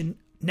salvation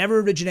never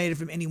originated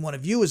from any one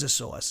of you as a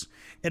source.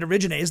 It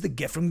originates as the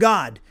gift from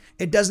God.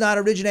 It does not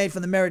originate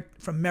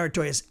from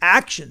meritorious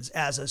actions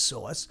as a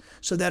source,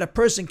 so that a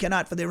person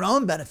cannot, for their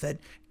own benefit,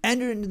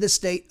 enter into the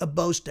state of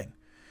boasting.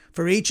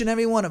 For each and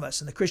every one of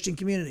us in the Christian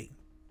community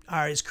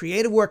are his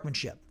creative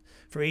workmanship.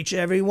 For each and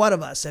every one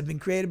of us have been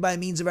created by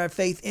means of our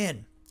faith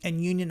in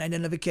and union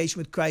identification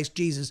with Christ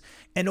Jesus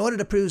in order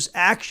to produce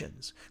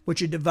actions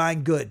which are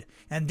divine good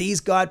And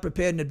these God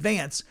prepared in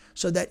advance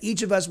so that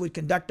each of us would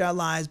conduct our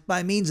lives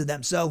by means of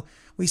them. So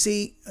we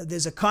see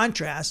there's a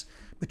contrast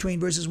between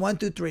verses 1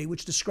 through 3,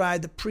 which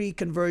describe the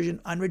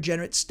pre-conversion,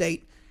 unregenerate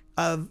state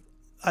of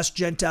us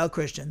Gentile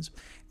Christians,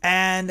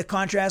 and the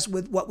contrast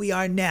with what we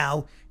are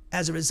now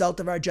as a result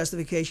of our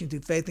justification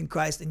through faith in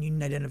Christ and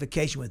union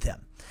identification with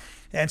him.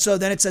 And so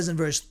then it says in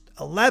verse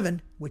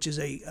 11, which is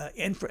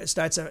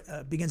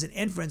begins an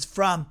inference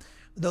from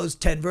those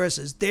 10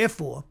 verses.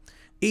 Therefore,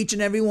 each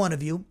and every one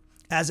of you,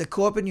 as a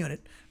corporate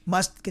unit,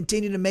 must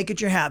continue to make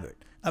it your habit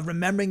of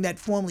remembering that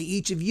formerly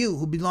each of you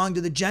who belonged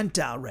to the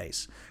Gentile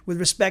race, with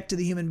respect to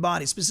the human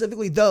body,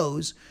 specifically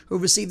those who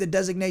received the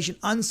designation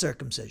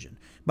uncircumcision,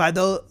 by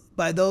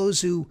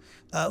those who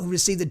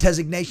received the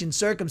designation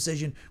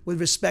circumcision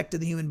with respect to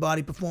the human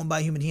body performed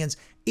by human hands,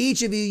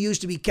 each of you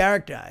used to be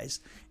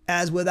characterized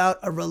as without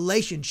a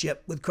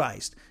relationship with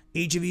Christ.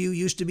 Each of you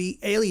used to be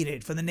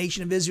alienated from the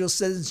nation of Israel's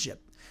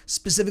citizenship.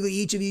 Specifically,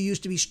 each of you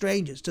used to be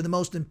strangers to the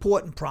most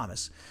important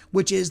promise,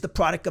 which is the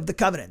product of the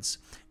covenants.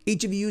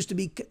 Each of you used to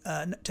be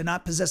to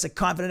not possess a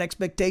confident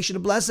expectation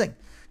of blessing.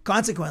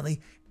 Consequently,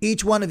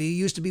 each one of you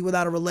used to be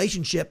without a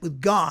relationship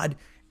with God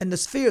and the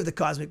sphere of the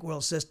cosmic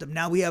world system.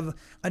 Now we have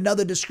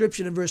another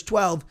description in verse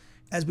 12,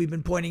 as we've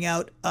been pointing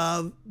out,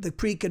 of the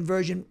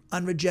pre-conversion,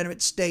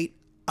 unregenerate state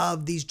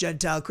of these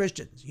Gentile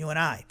Christians, you and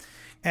I.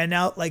 And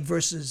now, like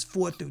verses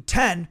 4 through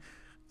 10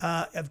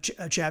 of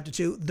chapter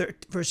 2,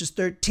 verses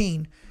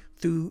 13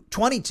 through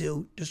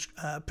 22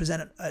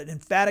 present an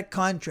emphatic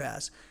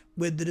contrast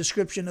with the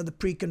description of the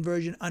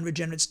pre-conversion,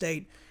 unregenerate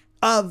state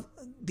of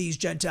these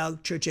Gentile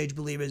church-age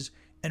believers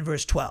in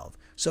verse 12.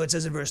 So it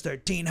says in verse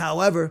 13,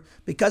 however,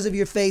 because of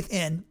your faith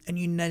in and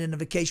union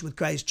identification with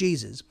Christ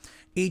Jesus,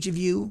 each of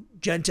you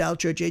Gentile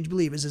church-age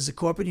believers as a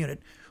corporate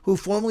unit who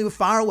formerly were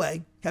far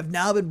away have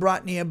now been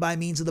brought near by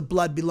means of the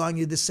blood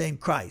belonging to the same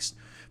Christ.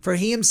 For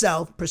he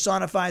himself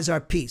personifies our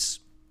peace,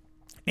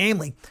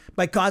 namely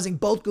by causing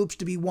both groups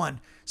to be one,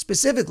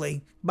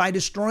 specifically by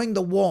destroying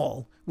the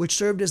wall which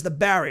served as the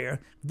barrier,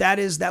 that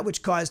is, that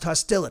which caused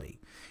hostility.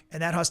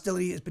 And that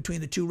hostility is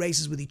between the two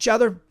races with each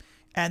other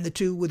and the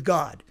two with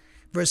God.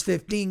 Verse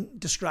 15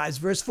 describes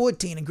verse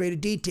 14 in greater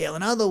detail.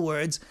 In other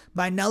words,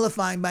 by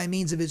nullifying by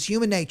means of his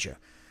human nature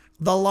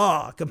the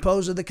law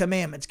composed of the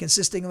commandments,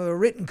 consisting of a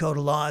written code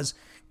of laws,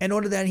 in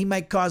order that he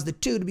might cause the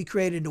two to be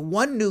created into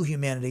one new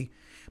humanity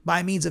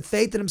by means of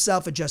faith in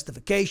himself for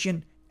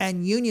justification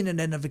and union and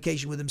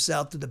identification with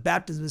himself through the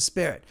baptism of the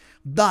Spirit.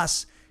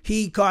 Thus,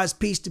 he caused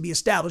peace to be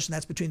established, and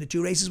that's between the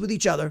two races with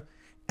each other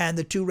and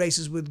the two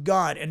races with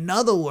God. In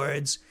other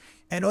words,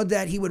 in order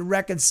that he would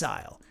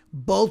reconcile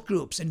both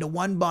groups into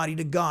one body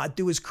to God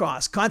through his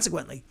cross.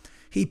 Consequently,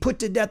 he put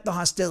to death the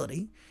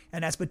hostility,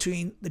 and that's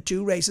between the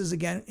two races,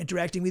 again,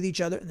 interacting with each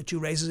other and the two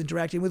races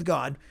interacting with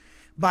God,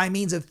 by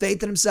means of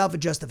faith in himself at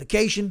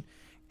justification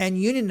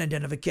and union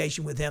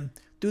identification with him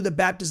through the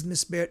baptism of the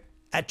Spirit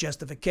at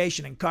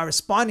justification. And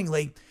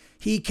correspondingly,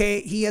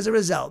 he as a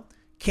result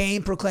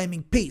came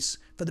proclaiming peace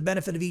for the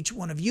benefit of each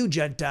one of you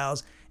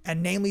Gentiles,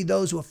 and namely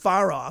those who are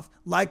far off,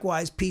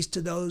 likewise peace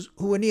to those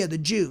who are near, the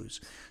Jews.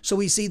 So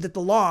we see that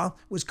the law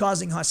was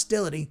causing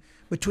hostility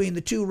between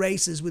the two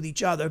races with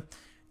each other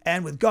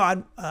and with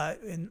God.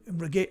 In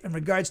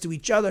regards to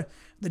each other,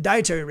 the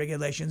dietary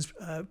regulations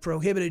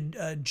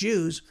prohibited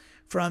Jews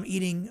from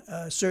eating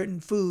certain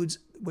foods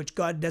which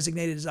God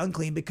designated as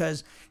unclean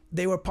because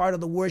they were part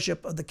of the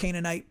worship of the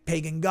Canaanite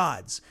pagan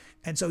gods.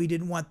 And so he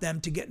didn't want them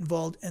to get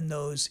involved in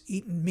those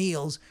eaten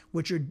meals,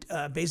 which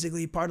are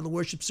basically part of the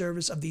worship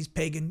service of these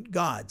pagan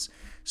gods.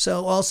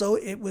 So also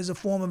it was a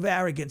form of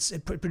arrogance.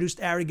 It produced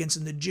arrogance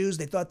in the Jews.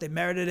 They thought they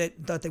merited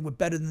it, thought they were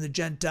better than the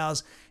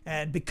Gentiles,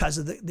 and because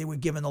of they were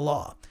given the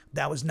law.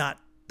 That was not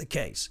the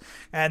case.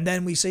 And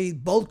then we see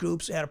both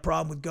groups had a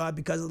problem with God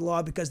because of the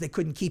law, because they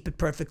couldn't keep it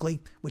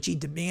perfectly, which he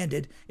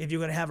demanded if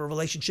you're going to have a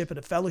relationship and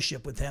a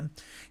fellowship with him.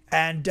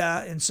 And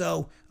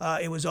so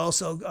it was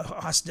also a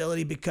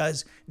hostility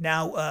because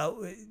now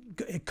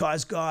it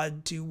caused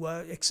God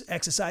to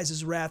exercise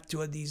his wrath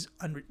toward these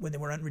when they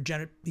were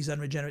these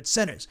unregenerate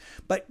sinners.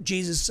 But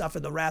Jesus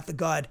suffered the wrath of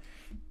God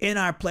in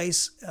our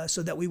place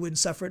so that we wouldn't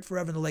suffer it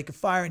forever in the lake of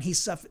fire. And he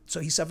suffered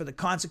the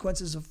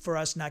consequences for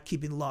us not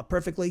keeping the law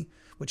perfectly,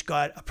 which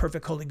God, a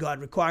perfect holy God,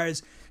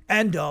 requires.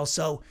 And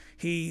also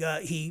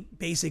he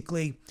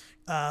basically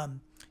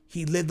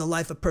he lived the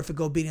life of perfect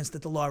obedience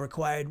that the law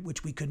required,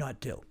 which we could not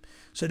do.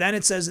 So then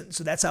it says,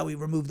 so that's how we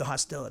remove the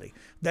hostility.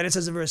 Then it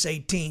says in verse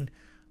 18,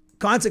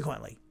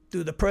 consequently,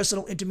 through the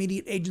personal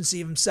intermediate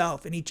agency of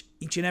himself, and each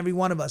and every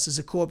one of us as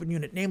a corporate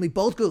unit, namely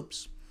both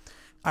groups,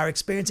 are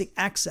experiencing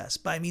access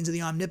by means of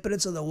the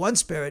omnipotence of the one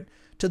Spirit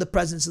to the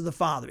presence of the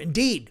Father.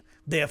 Indeed,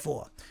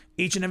 Therefore,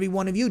 each and every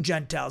one of you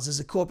Gentiles as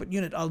a corporate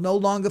unit are no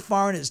longer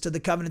foreigners to the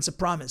covenants of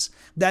promise,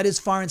 that is,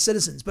 foreign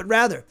citizens, but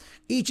rather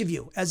each of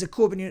you as a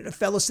corporate unit of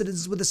fellow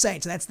citizens with the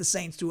saints, and that's the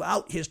saints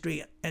throughout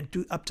history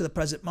and up to the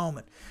present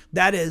moment.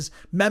 That is,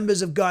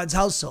 members of God's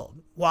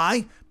household.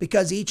 Why?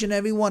 Because each and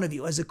every one of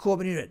you as a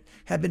corporate unit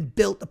have been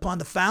built upon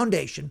the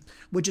foundation,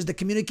 which is the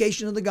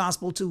communication of the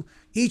gospel to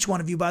each one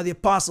of you by the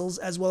apostles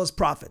as well as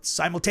prophets.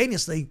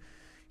 Simultaneously,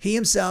 he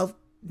himself,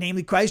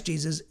 namely Christ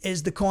Jesus,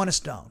 is the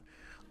cornerstone,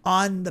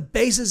 on the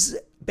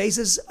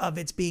basis of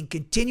its being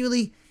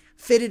continually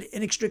fitted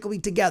inextricably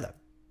together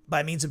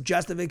by means of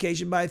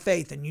justification by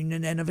faith and union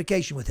and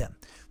identification with him.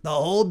 The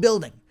whole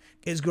building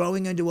is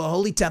growing into a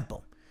holy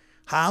temple.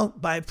 How?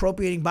 By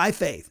appropriating by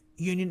faith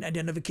union and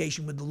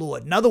identification with the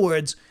Lord. In other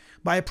words,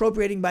 by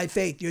appropriating by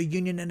faith your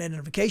union and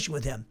identification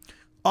with him,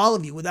 all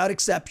of you, without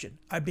exception,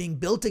 are being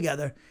built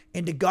together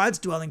into God's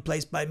dwelling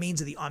place by means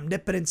of the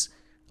omnipotence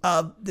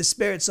of the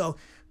Spirit. So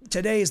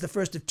today is the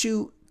first of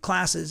two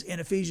classes in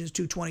Ephesians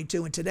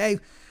 2.22, and today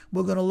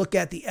we're going to look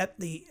at the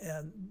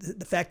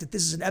fact that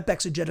this is an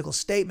epexegetical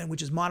statement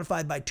which is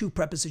modified by two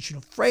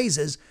prepositional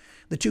phrases.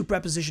 The two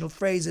prepositional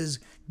phrases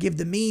give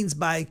the means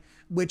by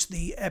which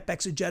the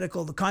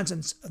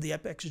contents of the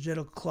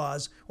epexegetical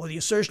clause, or the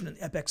assertion of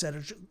the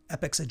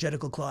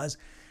epexegetical clause,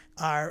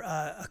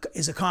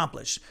 is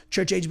accomplished.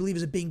 Church age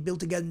believers are being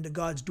built together into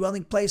God's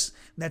dwelling place.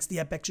 That's the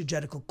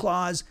epexegetical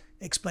clause,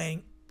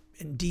 explaining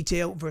in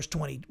detail verse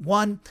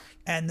 21,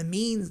 and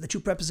the two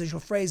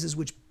prepositional phrases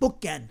which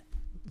bookend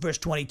verse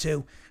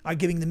 22 are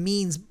giving the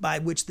means by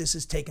which this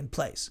has taken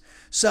place.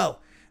 So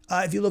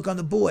if you look on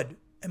the board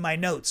in my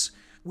notes,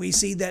 we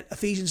see that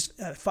Ephesians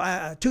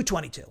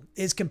 2.22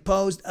 is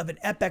composed of an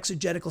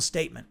epexegetical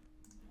statement.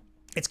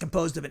 It's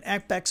composed of an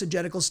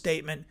epexegetical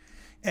statement,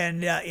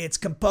 and it's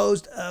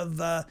composed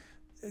of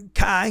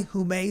kai,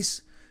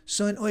 humes,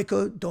 son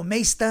oiko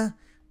domesta,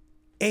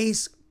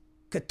 eis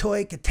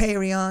katoi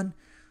katerion,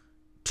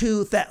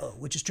 to theo,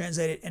 which is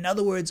translated, in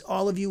other words,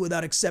 all of you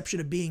without exception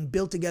are being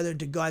built together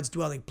into God's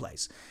dwelling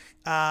place.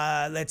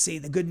 Let's see,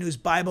 the Good News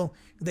Bible,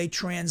 they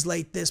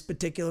translate this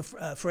particular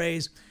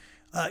phrase,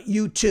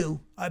 you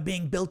too are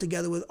being built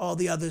together with all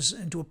the others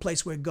into a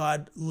place where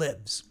God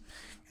lives.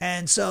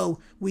 And so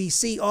we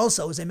see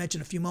also, as I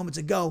mentioned a few moments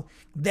ago,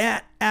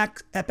 that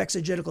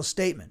epexegetical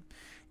statement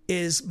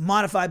is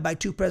modified by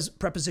two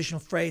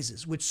prepositional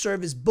phrases, which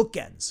serve as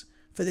bookends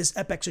for this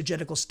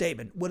epexegetical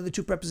statement. What are the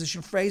two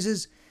prepositional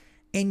phrases?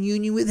 In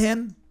union with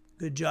him,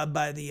 good job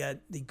by the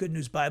Good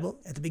News Bible,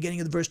 at the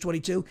beginning of the verse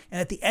 22, and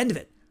at the end of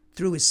it,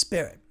 through his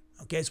Spirit.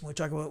 Okay, so we're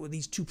talking about what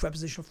these two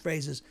prepositional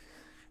phrases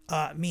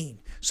mean.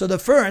 So the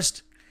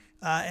first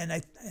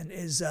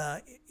is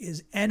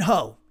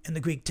enho in the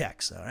Greek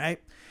text, all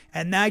right?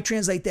 And I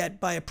translate that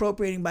by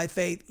appropriating by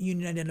faith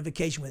union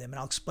identification with him, and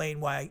I'll explain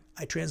why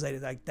I translate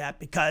it like that,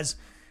 because,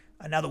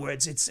 in other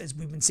words, it's, as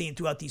we've been seeing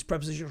throughout these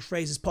prepositional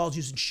phrases, Paul's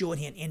using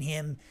shorthand: in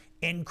him,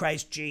 in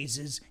Christ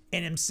Jesus,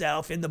 in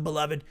himself, in the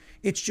beloved.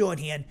 It's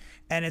shorthand,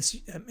 and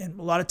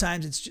a lot of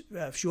times it's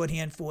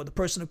shorthand for the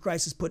person of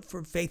Christ is put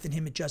for faith in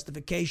him at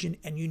justification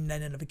and union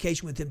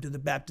identification with him through the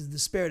baptism of the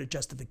Spirit at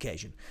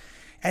justification.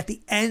 At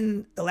the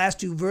end, the last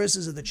two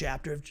verses of the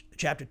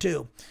chapter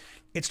 2,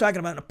 it's talking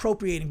about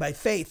appropriating by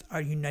faith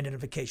our union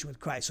identification with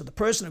Christ. So the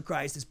person of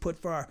Christ is put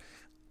for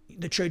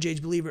the church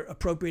age believer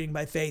appropriating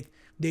by faith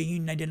their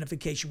union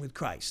identification with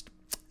Christ.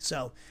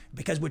 So,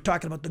 because we're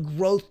talking about the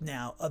growth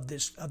now of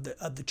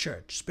the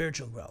church,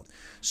 spiritual growth.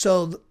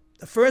 So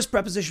the first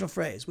prepositional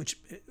phrase, which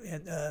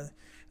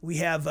we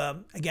have,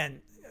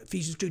 again,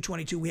 Ephesians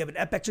 2.22, we have an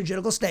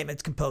epexegetical statement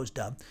it's composed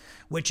of,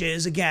 which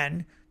is,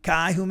 again,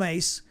 kai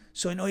humes,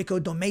 son oiko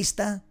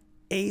domesta,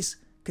 eis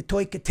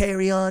katoi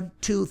katerion,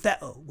 to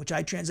theo, which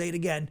I translate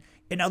again.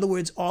 In other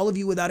words, all of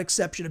you without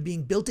exception are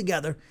being built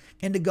together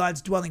into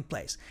God's dwelling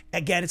place.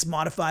 Again, it's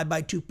modified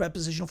by two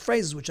prepositional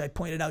phrases, which I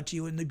pointed out to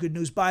you in the Good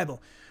News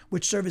Bible,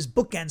 which serve as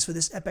bookends for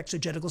this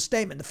epexegetical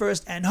statement. The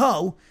first,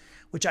 enho,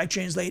 which I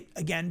translate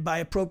again by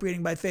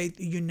appropriating by faith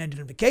union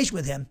identification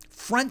with him,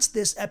 fronts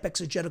this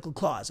epexegetical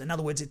clause. In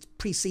other words, it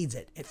precedes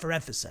it for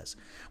emphasis.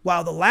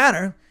 While the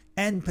latter,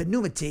 en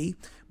pneumati,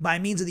 by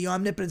means of the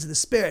omnipotence of the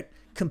Spirit,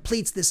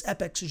 completes this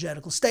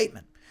epexegetical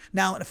statement.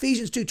 Now, in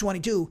Ephesians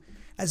 2.22,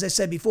 as I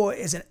said before,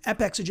 is an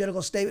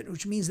epexegetical statement,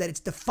 which means that it's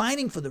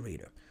defining for the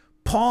reader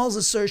Paul's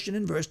assertion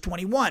in verse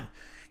 21.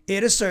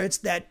 It asserts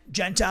that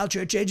Gentile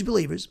church age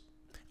believers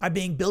are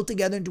being built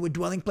together into a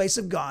dwelling place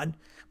of God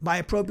by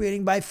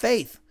appropriating by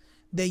faith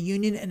their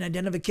union and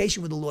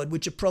identification with the Lord,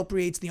 which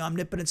appropriates the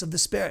omnipotence of the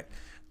Spirit.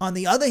 On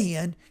the other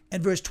hand,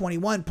 in verse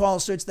 21, Paul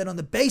asserts that on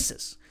the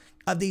basis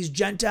of these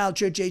Gentile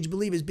church age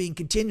believers being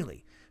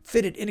continually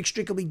fitted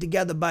inextricably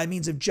together by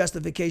means of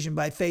justification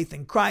by faith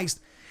in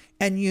Christ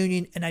and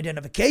union and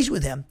identification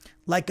with him,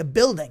 like a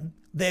building,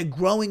 they're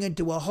growing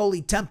into a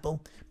holy temple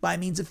by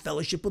means of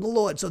fellowship with the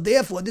Lord. So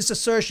therefore, this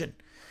assertion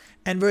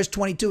in verse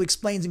 22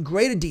 explains in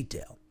greater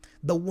detail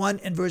the one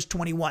in verse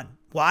 21.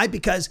 Why?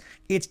 Because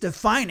it's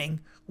defining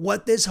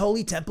what this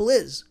holy temple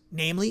is,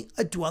 namely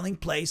a dwelling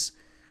place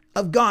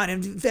of God.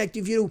 And in fact,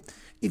 if you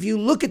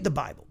look at the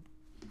Bible,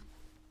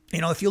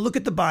 If you look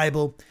at the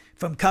Bible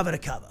from cover to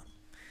cover,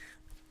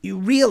 you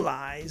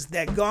realize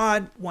that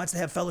God wants to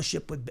have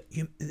fellowship with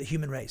the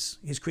human race,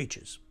 his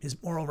creatures,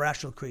 his moral,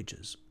 rational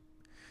creatures.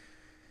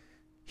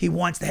 He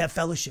wants to have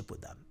fellowship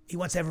with them. He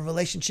wants to have a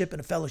relationship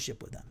and a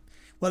fellowship with them.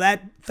 Well,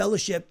 that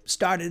fellowship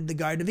started in the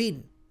Garden of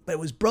Eden, but it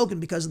was broken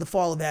because of the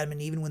fall of Adam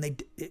and Eve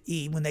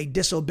when they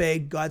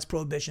disobeyed God's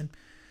prohibition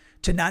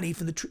to not eat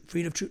from the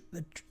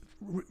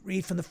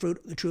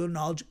tree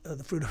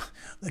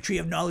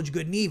of knowledge,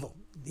 good and evil.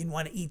 They didn't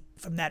want to eat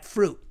from that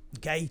fruit.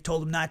 Okay, he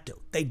told them not to.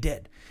 They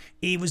did.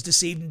 Eve was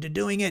deceived into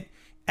doing it.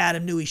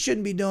 Adam knew he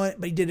shouldn't be doing it,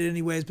 but he did it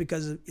anyways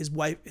because his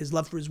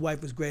love for his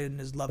wife was greater than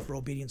his love for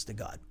obedience to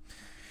God.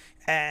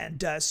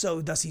 And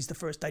so thus he's the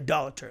first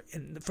idolater.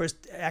 And the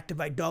first act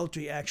of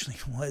idolatry actually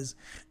was,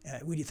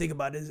 when you think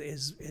about it,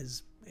 it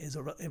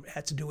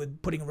had to do with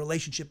putting a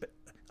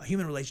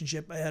human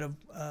relationship ahead of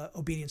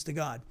obedience to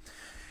God.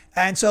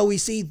 And so we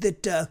see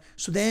that,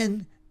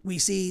 then we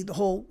see the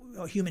whole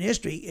human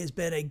history has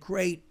been a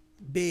great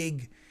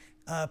big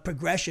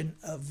progression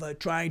of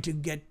trying to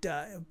get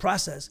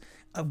process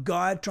of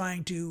God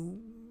trying to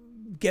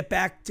get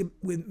back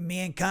with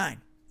mankind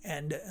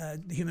and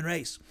the human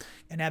race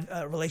and have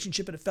a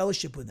relationship and a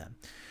fellowship with them.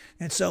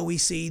 And so we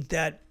see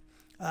that,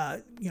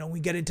 we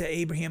get into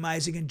Abraham,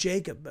 Isaac, and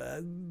Jacob.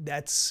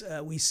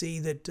 We see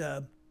that,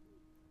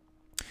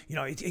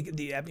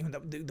 the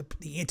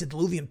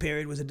antediluvian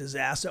period was a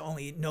disaster.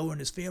 Only Noah and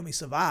his family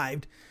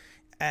survived.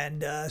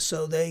 And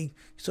so the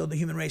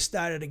human race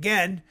started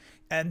again.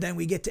 And then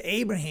we get to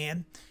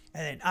Abraham,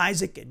 and then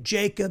Isaac and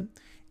Jacob.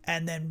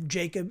 And then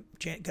Jacob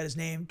got his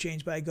name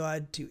changed by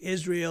God to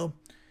Israel.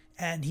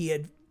 And he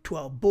had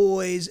 12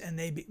 boys, and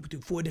they to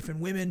 4 different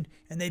women,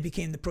 and they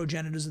became the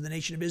progenitors of the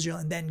nation of Israel.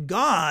 And then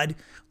God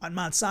on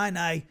Mount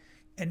Sinai,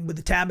 and with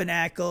the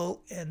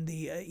tabernacle, and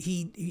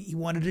he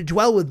wanted to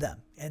dwell with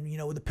them, and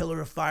with the pillar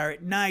of fire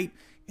at night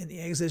in the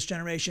Exodus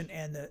generation,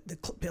 and the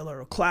pillar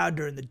of cloud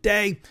during the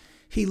day,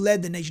 he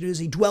led the nation of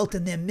Israel. He dwelt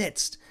in their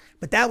midst.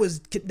 But that was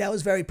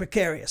very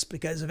precarious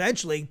because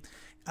eventually,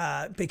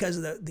 because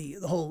of the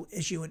whole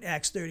issue in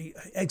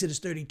Exodus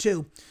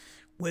 32,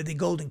 with the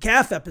golden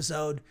calf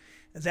episode.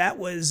 That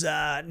was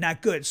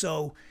not good.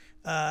 So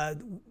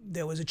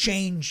there was a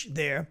change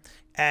there,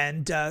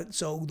 and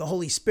so the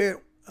Holy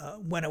Spirit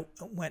went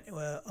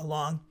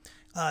along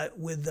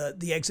with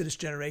the Exodus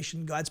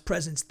generation, God's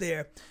presence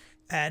there,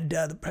 and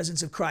the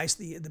presence of Christ,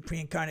 the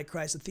pre-incarnate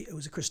Christ. It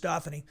was a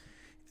Christophany,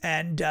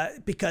 and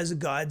because of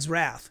God's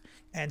wrath.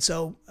 And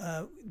so,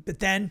 but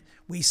then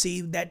we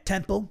see that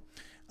temple.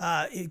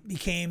 It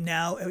became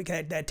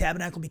that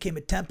tabernacle became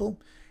a temple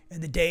in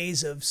the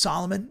days of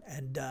Solomon,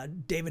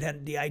 and David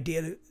had the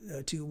idea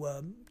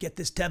to get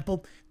this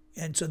temple,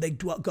 and so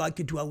God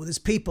could dwell with his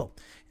people.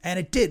 And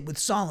it did with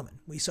Solomon.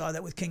 We saw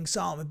that with King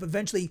Solomon. But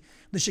eventually,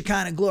 the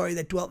Shekinah glory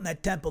that dwelt in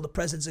that temple, the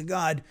presence of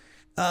God,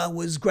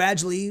 was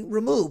gradually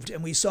removed.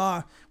 And we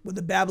saw with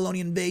the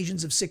Babylonian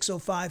invasions of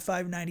 605,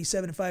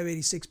 597, and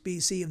 586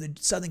 BC of the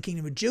southern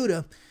kingdom of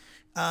Judah,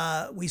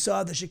 we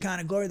saw the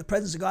Shekinah glory, the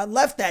presence of God,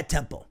 left that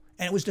temple,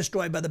 and it was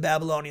destroyed by the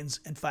Babylonians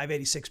in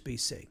 586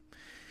 BC.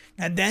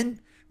 And then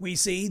we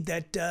see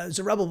that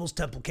Zerubbabel's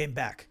temple came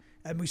back.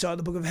 And we saw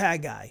the book of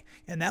Haggai,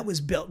 and that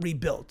was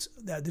rebuilt.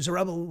 The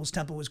Zerubbabel's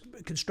temple was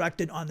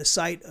constructed on the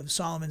site of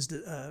Solomon's,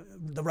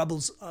 the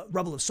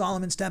rubble of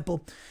Solomon's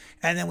temple.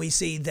 And then we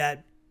see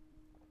that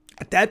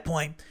at that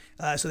point,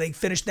 so they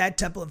finished that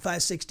temple in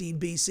 516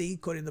 BC,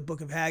 according to the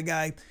book of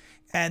Haggai.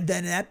 And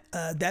then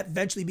that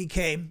eventually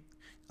became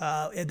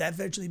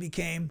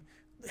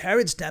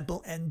Herod's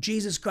temple, and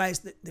Jesus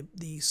Christ,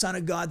 the Son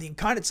of God, the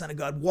incarnate Son of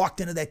God,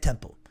 walked into that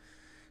temple.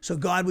 So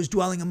God was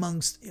dwelling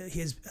amongst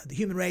the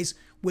human race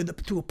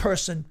through a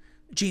person,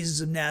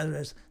 Jesus of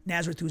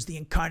Nazareth, who is the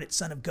incarnate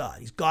Son of God.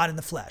 He's God in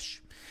the flesh.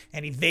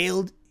 And he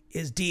veiled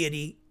his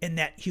deity in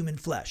that human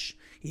flesh.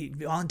 He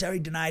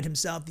voluntarily denied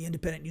himself the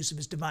independent use of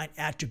his divine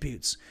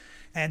attributes.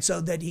 And so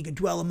that he could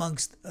dwell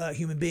amongst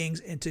human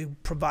beings and to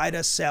provide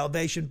us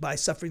salvation by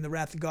suffering the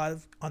wrath of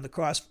God on the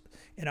cross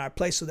in our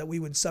place, so that we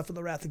would suffer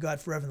the wrath of God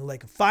forever in the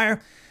lake of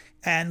fire,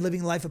 and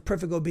living a life of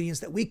perfect obedience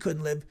that we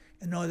couldn't live,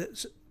 in order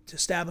to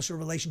establish a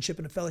relationship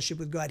and a fellowship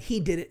with God. He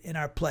did it in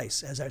our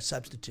place as our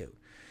substitute.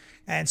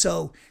 And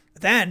so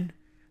then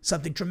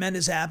something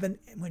tremendous happened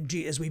when,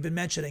 as we've been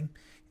mentioning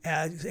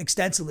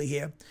extensively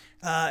here,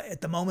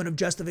 at the moment of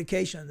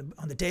justification,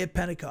 on the day of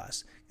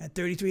Pentecost, at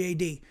 33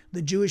 AD,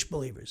 the Jewish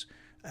believers,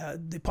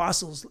 the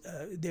apostles,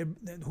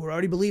 who were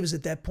already believers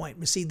at that point,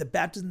 received the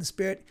baptism of the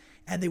Spirit,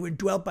 and they were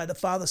dwelt by the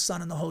Father,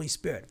 Son, and the Holy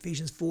Spirit.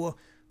 Ephesians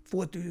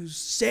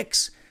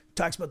 4:4-6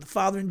 talks about the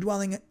Father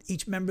indwelling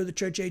each member of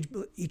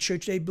the each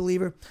church age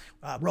believer.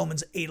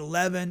 Romans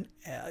 8:11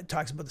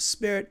 talks about the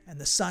Spirit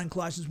and the Son.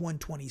 Colossians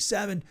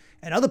 1:27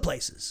 and other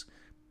places,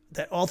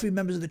 that all three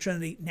members of the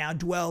Trinity now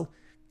dwell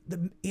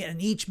in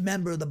each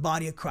member of the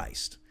body of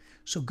Christ.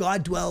 So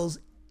God dwells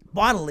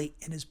bodily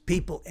in his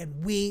people,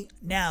 and we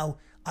now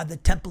are the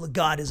temple of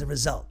God as a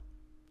result.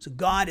 So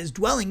God is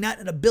dwelling not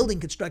in a building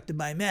constructed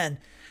by men,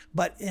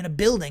 but in a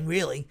building,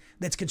 really,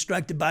 that's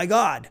constructed by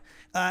God.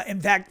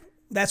 In fact,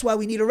 that's why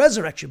we need a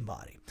resurrection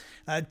body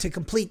to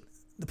complete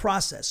the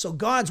process. So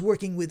God's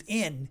working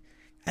within,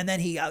 and then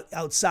he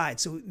outside.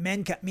 So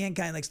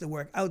mankind likes to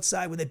work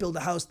outside. When they build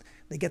a house,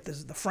 they get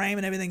the frame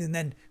and everything, and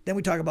then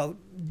we talk about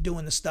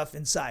doing the stuff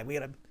inside. We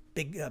got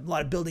a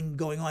lot of building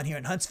going on here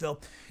in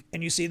Huntsville,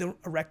 and you see them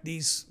erect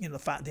these.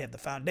 They have the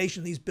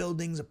foundation of these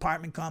buildings,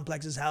 apartment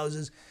complexes,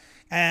 houses,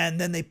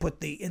 and then they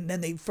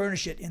they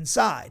furnish it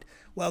inside.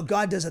 Well,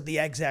 God does it the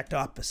exact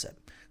opposite.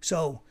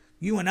 So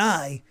you and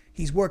I,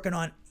 he's working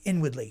on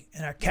inwardly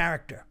in our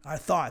character, our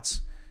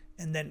thoughts.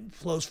 And then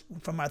flows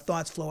from our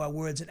thoughts, flow our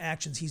words and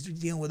actions. He's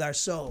dealing with our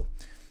soul.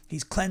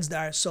 He's cleansed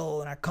our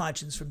soul and our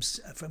conscience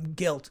from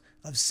guilt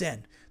of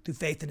sin through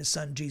faith in his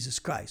son, Jesus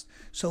Christ.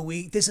 So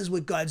this is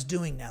what God's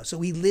doing now.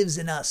 So he lives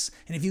in us.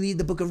 And if you read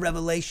the book of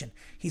Revelation,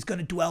 he's going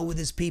to dwell with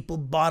his people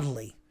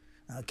bodily.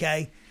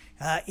 Okay?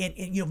 And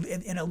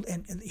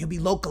he'll be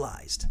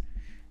localized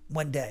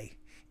one day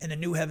in the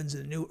new heavens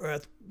and the new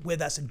earth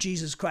with us. And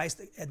Jesus Christ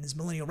and his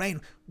millennial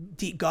reign,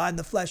 God in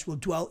the flesh will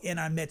dwell in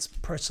our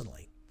midst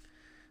personally.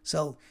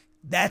 So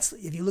that's,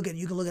 you can look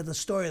at the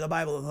story of the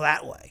Bible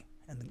that way.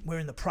 And we're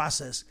in the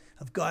process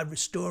of God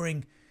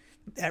restoring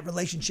that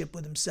relationship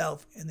with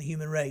himself and the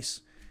human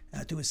race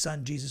through his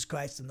son, Jesus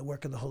Christ, and the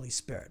work of the Holy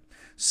Spirit.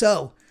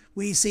 So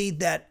we see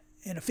that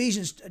in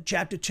Ephesians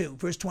chapter 2,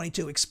 verse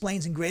 22,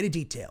 explains in greater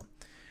detail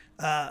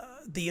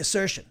the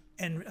assertion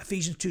in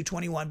Ephesians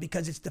 2.21,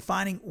 because it's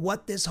defining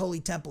what this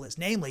holy temple is,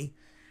 namely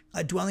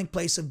a dwelling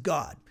place of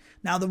God.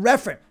 Now the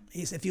reference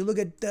is, if you look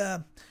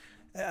at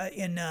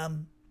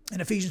in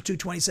Ephesians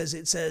 2:20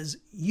 it says,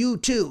 you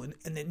too,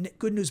 in the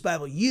Good News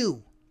Bible,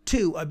 you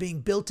too are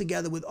being built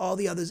together with all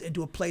the others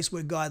into a place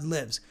where God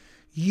lives.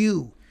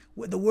 You.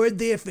 The word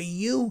there for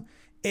you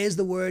is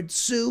the word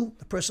su,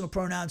 the personal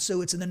pronoun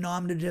su. It's in the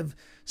nominative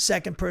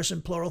second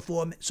person plural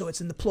form, so it's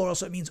in the plural,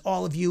 so it means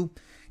all of you.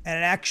 And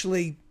it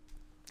actually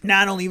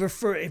not only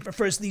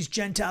refers to these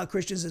Gentile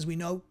Christians, as we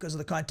know, because of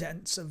the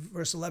contents of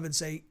verse 11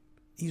 say,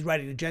 he's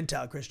writing to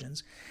Gentile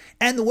Christians.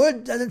 And the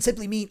word doesn't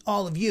simply mean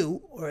all of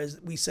you, or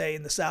as we say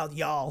in the South,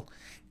 y'all.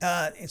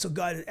 And so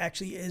God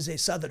actually is a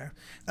Southerner.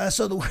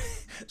 So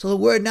the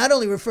word not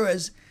only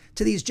refers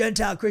to these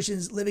Gentile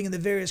Christians living in the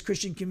various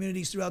Christian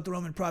communities throughout the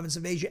Roman province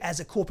of Asia as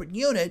a corporate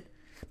unit,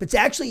 but it's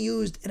actually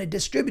used in a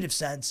distributive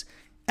sense,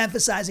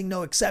 emphasizing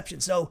no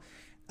exception. So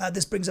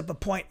this brings up a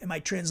point in my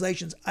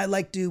translations. I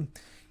like to,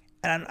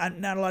 and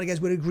not a lot of guys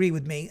would agree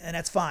with me, and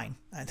that's fine.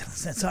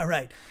 That's all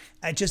right.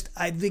 I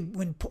think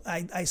when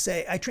I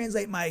say, I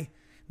translate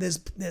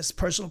this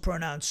personal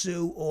pronoun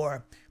su,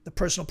 or the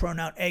personal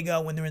pronoun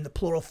ego when they're in the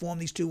plural form,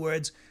 these two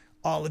words,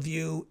 all of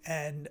you,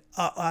 and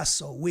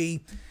us or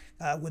we,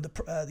 with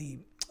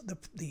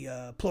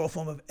the plural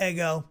form of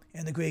ego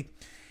in the Greek.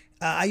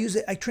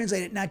 I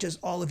translate it not just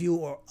all of you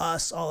or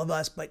us, all of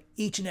us, but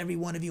each and every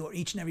one of you or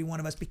each and every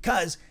one of us,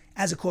 because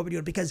as a corporate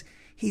unit, because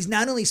he's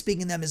not only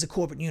speaking them as a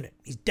corporate unit,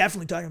 he's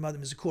definitely talking about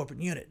them as a corporate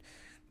unit,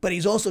 but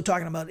he's also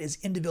talking about as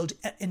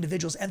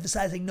individuals,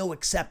 emphasizing no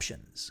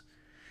exceptions.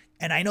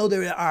 And I know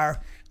there's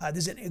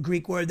a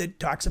Greek word that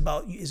talks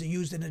about, is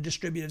used in a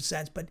distributive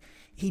sense, but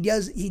he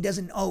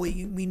doesn't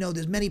always, we know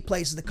there's many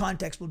places the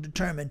context will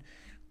determine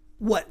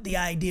what the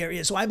idea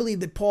is. So I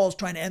believe that Paul's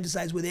trying to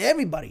emphasize with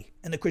everybody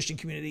in the Christian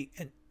community,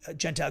 and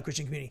Gentile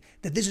Christian community,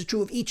 that this is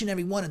true of each and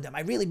every one of them.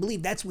 I really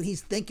believe that's what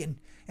he's thinking,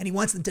 and he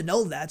wants them to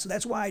know that. So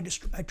that's why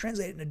I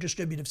translate it in a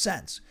distributive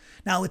sense.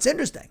 Now, it's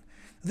interesting.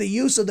 The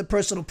use of the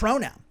personal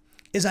pronoun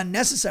is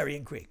unnecessary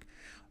in Greek.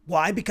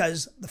 Why?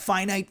 Because the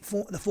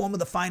form of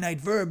the finite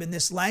verb in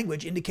this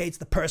language indicates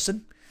the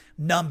person,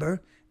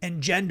 number,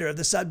 and gender of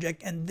the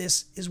subject, and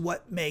this is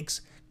what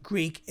makes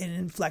Greek an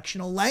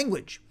inflectional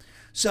language.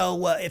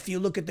 So if you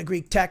look at the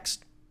Greek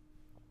text,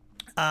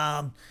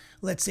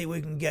 let's see,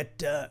 we can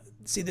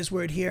see this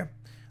word here.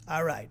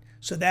 All right,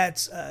 so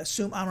that's that's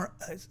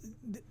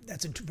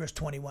in verse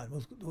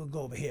 21. We'll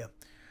go over here.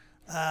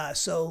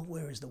 So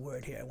where is the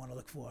word here I want to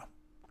look for?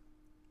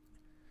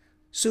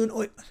 Sun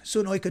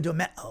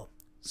oikodomeo.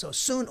 So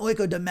sun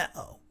oikodomeo,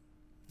 all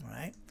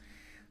right?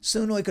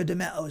 Sun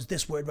oikodomeo is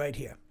this word right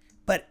here.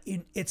 But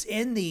it's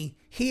in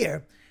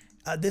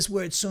this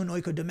word sun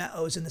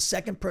oikodomeo is in the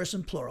second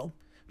person plural,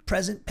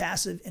 present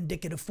passive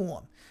indicative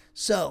form.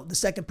 So the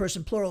second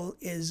person plural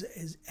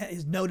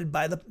is noted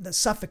by the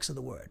suffix of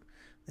the word,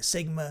 the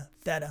sigma,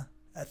 theta,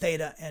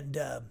 and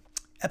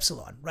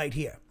epsilon right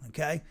here,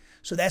 okay?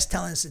 So that's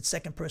telling us it's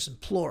second person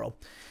plural.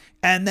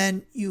 And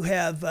then you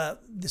have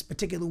this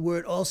particular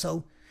word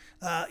also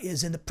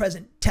is in the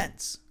present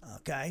tense,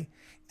 okay?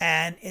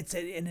 And it's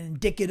in an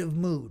indicative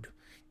mood,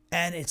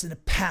 and it's in a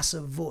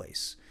passive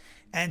voice.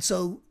 And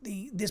so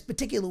this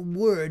particular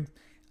word,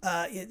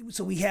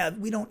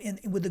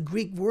 with the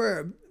Greek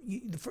verb,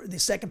 the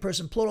second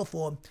person plural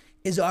form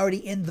is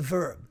already in the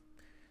verb.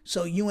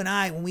 So you and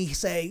I, when we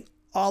say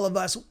all of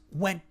us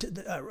ran to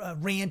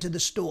the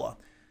store,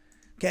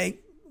 okay,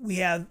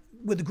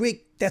 with the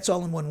Greek, that's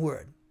all in one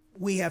word.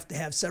 We have to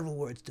have several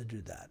words to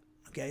do that,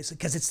 okay? So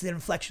because it's the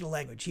inflectional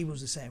language,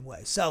 Hebrew's the same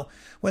way. So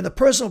when the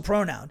personal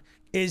pronoun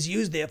is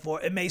used,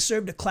 therefore, it may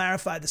serve to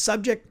clarify the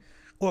subject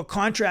or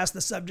contrast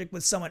the subject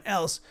with someone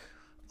else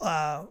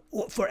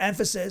for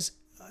emphasis.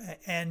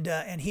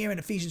 And here in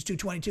Ephesians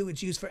 2.22,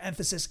 it's used for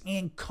emphasis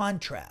and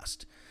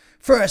contrast.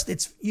 First,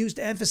 it's used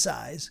to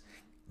emphasize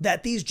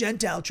that these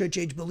Gentile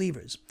church-age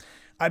believers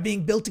are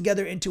being built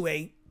together into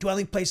a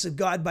dwelling place of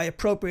God by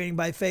appropriating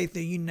by faith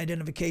their union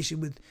identification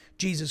with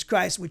Jesus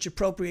Christ, which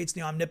appropriates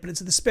the omnipotence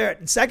of the Spirit.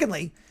 And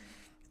secondly,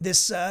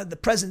 the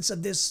presence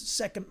of this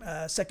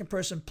second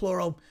person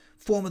plural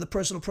form of the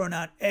personal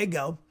pronoun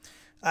ego,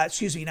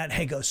 not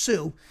ego,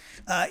 su,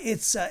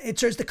 it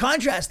serves to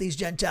contrast these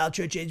Gentile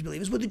church-age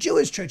believers with the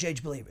Jewish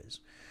church-age believers,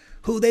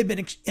 who they've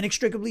been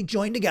inextricably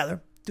joined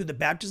together through the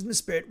baptism of the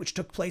Spirit, which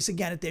took place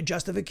again at their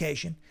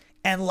justification,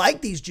 and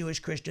like these Jewish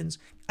Christians,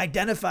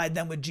 identified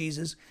them with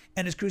Jesus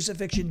and his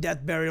crucifixion,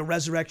 death, burial,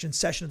 resurrection,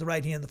 session at the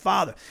right hand of the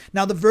Father.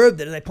 Now the verb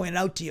that I pointed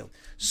out to you,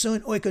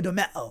 sun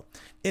oikodomeo,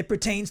 it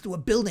pertains to a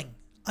building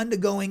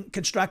undergoing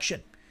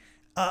construction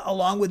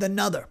along with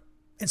another.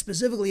 And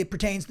specifically, it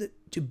pertains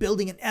to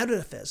building an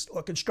edifice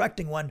or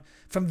constructing one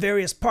from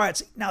various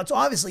parts. Now, it's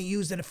obviously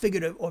used in a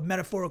figurative or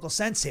metaphorical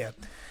sense here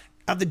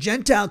of the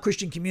Gentile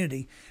Christian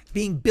community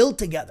being built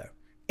together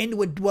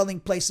into a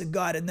dwelling place of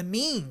God. And the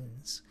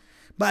means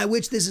by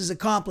which this is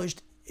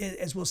accomplished,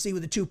 as we'll see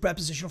with the two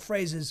prepositional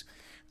phrases,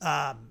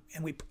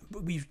 and we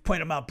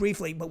point them out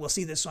briefly, but we'll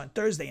see this on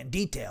Thursday in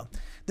detail.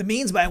 The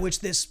means by which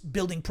this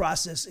building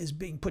process is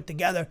being put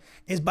together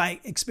is by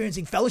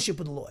experiencing fellowship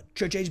with the Lord.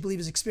 Church-age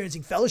believers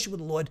experiencing fellowship with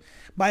the Lord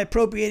by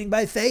appropriating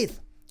by faith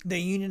their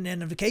union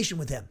and identification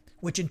with him,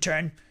 which in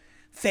turn,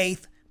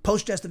 faith,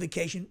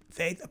 post-justification,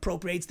 faith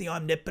appropriates the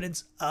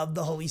omnipotence of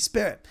the Holy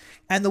Spirit.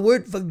 And the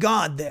word for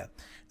God there,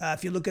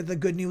 if you look at the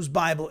Good News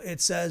Bible,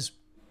 it says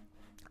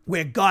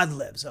where God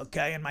lives,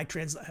 okay? And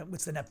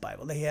what's the Net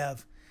Bible? They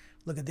have,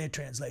 look at their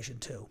translation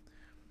too.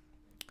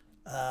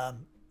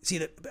 See,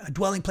 a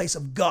dwelling place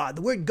of God.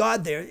 The word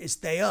God there is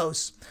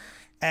theos,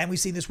 and we've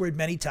seen this word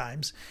many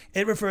times.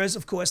 It refers,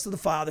 of course, to the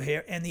Father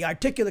here, and the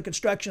articulate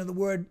construction of the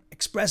word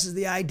expresses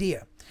the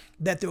idea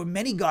that there were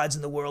many gods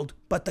in the world,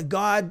 but the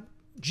God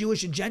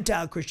Jewish and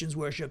Gentile Christians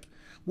worship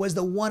was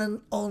the one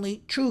and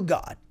only true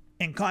God,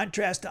 in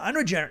contrast to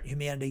unregenerate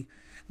humanity,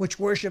 which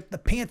worshiped the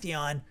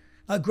pantheon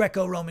of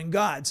Greco-Roman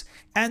gods.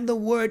 And the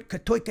word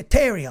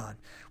katoikaterion,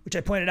 which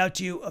I pointed out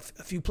to you a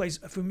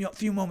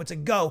few moments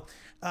ago,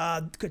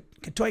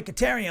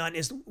 katoikaterion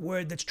is the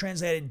word that's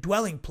translated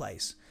dwelling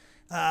place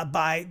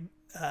by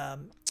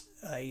the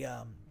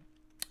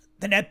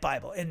Net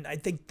Bible. And I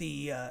think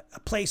a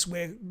place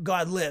where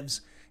God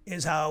lives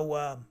is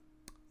how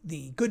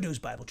the Good News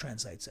Bible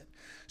translates it.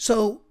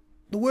 So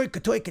the word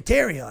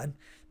katoikaterion,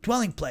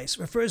 dwelling place,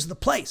 refers to the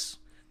place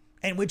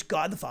in which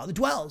God the Father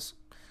dwells,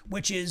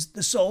 which is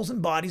the souls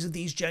and bodies of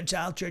these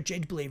Gentile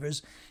church-age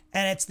believers,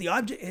 and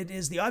it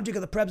is the object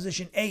of the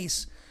preposition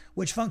eis,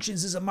 which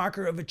functions as a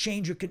marker of a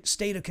change or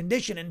state of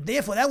condition, and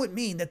therefore that would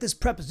mean that this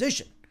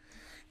preposition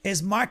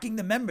is marking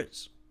the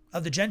members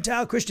of the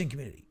Gentile Christian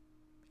community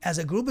as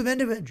a group of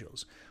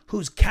individuals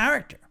whose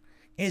character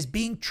is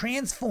being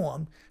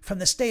transformed from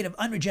the state of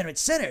unregenerate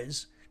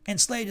sinners,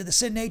 enslaved to the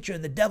sin nature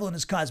and the devil and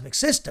his cosmic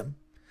system,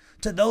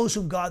 to those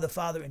whom God the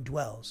Father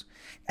indwells.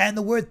 And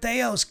the word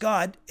theos,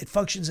 God, it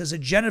functions as a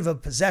genitive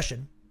of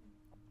possession,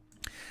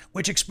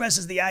 which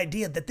expresses the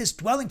idea that this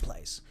dwelling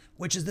place,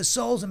 which is the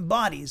souls and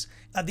bodies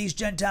of these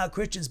Gentile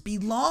Christians,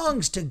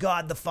 belongs to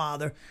God the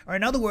Father, or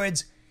in other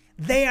words,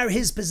 they are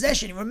his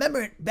possession.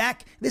 Remember,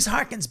 this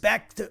harkens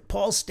back to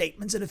Paul's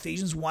statements in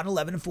Ephesians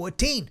 1:11 and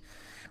 14.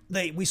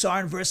 We saw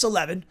in verse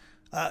 11,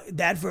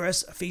 that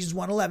verse, Ephesians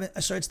 1:11,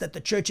 asserts that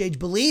the church-age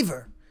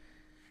believer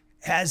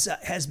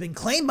has been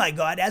claimed by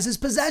God as his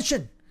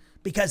possession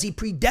because he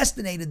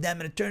predestinated them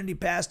in eternity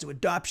past to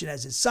adoption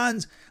as his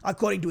sons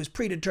according to his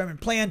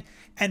predetermined plan.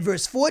 And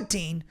verse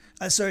 14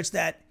 asserts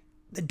that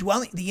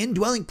the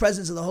indwelling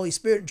presence of the Holy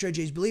Spirit in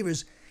church-age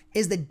believers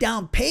is the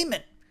down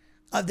payment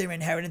of their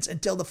inheritance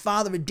until the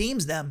Father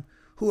redeems them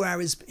who are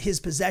his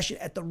possession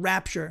at the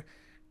rapture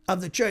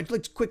of the church.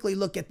 Let's quickly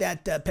look at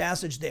that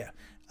passage there.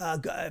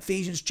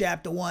 Ephesians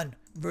chapter 1,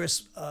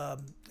 verse,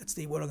 let's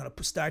see what I'm going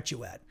to start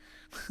you at.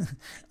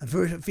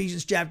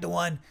 Ephesians chapter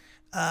 1,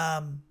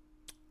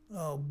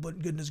 but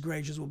goodness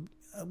gracious,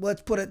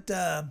 let's put it,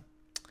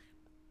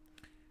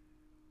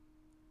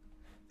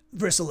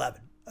 verse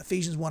 11,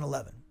 Ephesians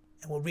 1:11,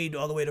 and we'll read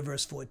all the way to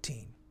verse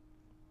 14.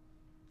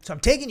 So I'm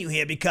taking you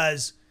here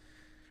because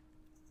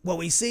what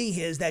we see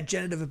here is that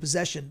genitive of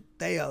possession,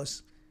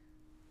 theos,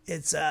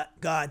 it's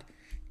God.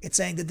 It's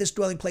saying that this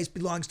dwelling place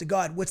belongs to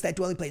God. What's that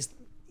dwelling place?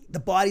 The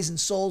bodies and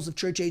souls of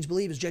church-age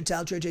believers,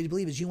 Gentile church-age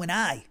believers, you and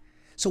I.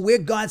 So we're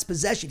God's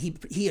possession. He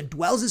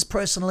indwells us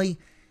personally.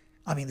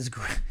 I mean, isn't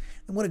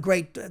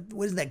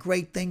that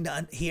great thing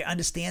to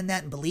understand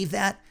that and believe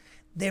that?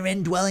 They're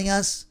indwelling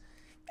us,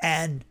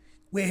 and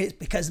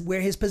because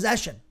we're his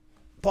possession.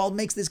 Paul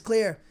makes this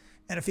clear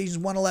in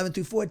Ephesians 1:11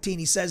 through 14.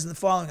 He says in the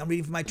following, I'm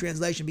reading from my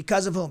translation,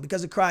 because of whom?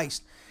 Because of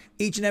Christ.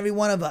 Each and every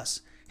one of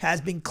us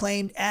has been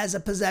claimed as a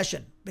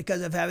possession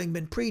because of having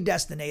been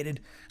predestinated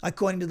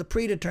according to the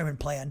predetermined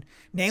plan,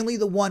 namely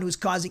the one who is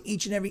causing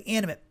each and every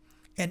animate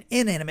an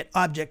inanimate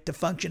object to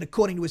function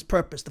according to his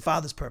purpose, the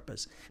Father's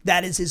purpose.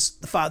 That is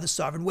the Father's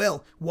sovereign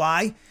will.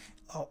 Why?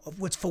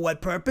 What's for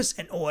what purpose?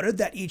 In order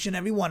that each and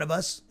every one of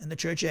us in the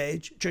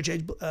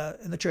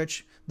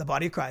the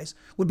body of Christ,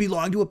 would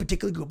belong to a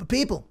particular group of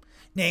people,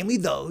 namely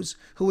those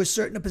who are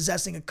certain of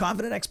possessing a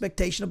confident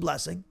expectation of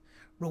blessing,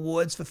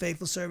 rewards for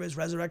faithful service,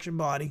 resurrection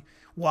body.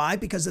 Why?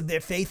 Because of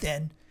their faith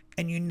in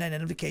and union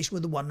identification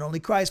with the one and only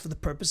Christ for the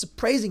purpose of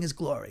praising his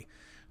glory.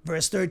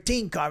 Verse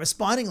 13,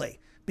 correspondingly,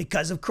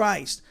 because of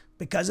Christ,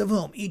 because of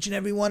whom each and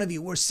every one of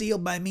you were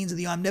sealed by means of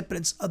the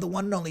omnipotence of the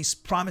one and only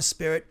promised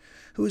Spirit,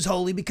 who is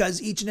holy,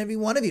 because each and every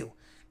one of you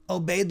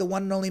obeyed the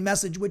one and only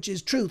message, which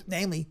is truth,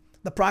 namely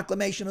the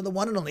proclamation of the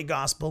one and only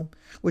gospel,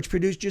 which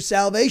produced your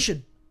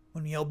salvation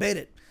when you obeyed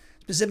it,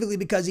 specifically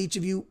because each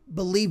of you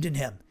believed in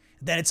him.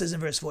 Then it says in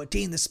verse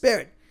 14, the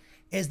Spirit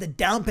is the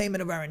down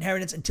payment of our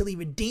inheritance until he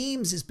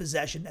redeems his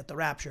possession at the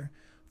rapture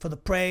for the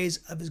praise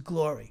of his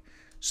glory.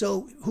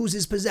 So who's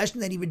his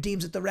possession that he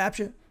redeems at the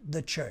rapture?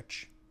 The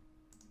church.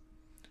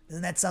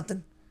 Isn't that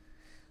something?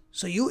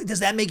 So does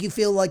that make you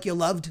feel like you're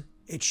loved?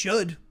 It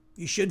should.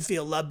 You should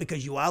feel loved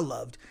because you are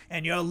loved.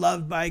 And you're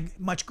loved by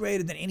much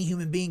greater than any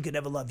human being could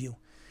ever love you.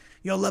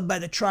 You're loved by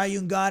the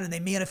triune God, and they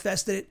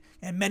manifested it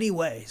in many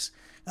ways.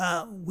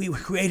 We were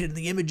created in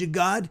the image of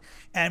God,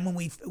 and when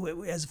we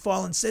as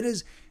fallen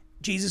sinners,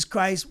 Jesus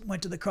Christ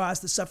went to the cross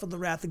to suffer the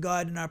wrath of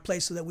God in our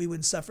place so that we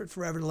wouldn't suffer it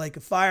forever in the lake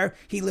of fire.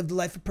 He lived a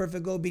life of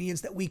perfect obedience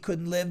that we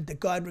couldn't live,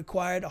 that God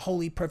required, a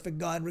holy, perfect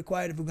God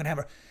required if we're going to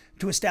have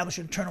to establish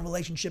an eternal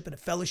relationship and a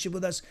fellowship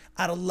with us.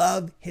 Out of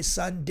love, his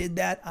Son did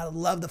that. Out of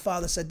love, the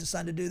Father sent the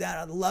Son to do that.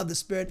 Out of love, the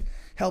Spirit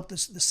helped the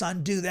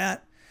Son do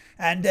that.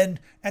 And then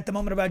at the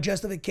moment of our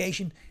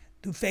justification,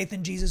 through faith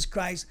in Jesus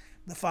Christ,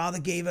 the Father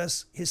gave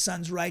us his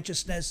Son's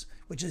righteousness,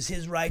 which is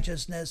his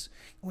righteousness.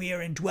 We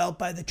are indwelt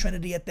by the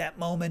Trinity at that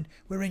moment.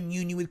 We're in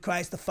union with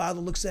Christ. The Father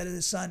looks at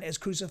his Son as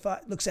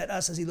crucified, looks at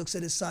us as he looks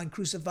at his Son,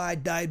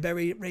 crucified, died,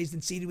 buried, raised,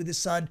 and seated with his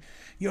Son.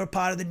 You're a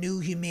part of the new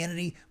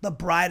humanity, the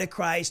bride of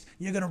Christ.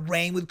 You're going to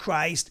reign with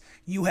Christ.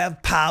 You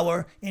have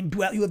power.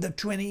 You have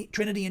the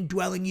Trinity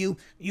indwelling you.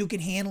 You can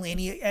handle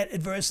any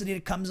adversity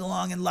that comes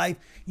along in life.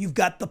 You've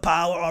got the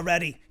power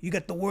already. You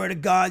got the Word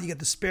of God. You got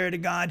the Spirit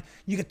of God.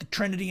 You got the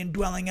Trinity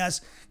indwelling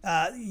us.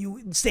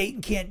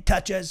 Satan can't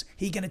touch us.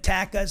 He can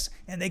attack us,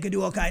 and they can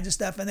do all kinds of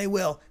stuff, and they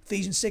will.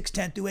 Ephesians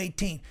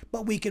 6:10-18.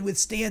 But we can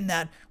withstand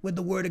that with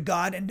the Word of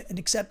God and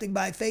accepting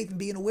by faith and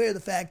being aware of the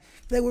fact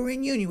that we're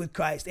in union with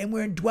Christ and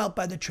we're indwelt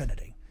by the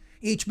Trinity,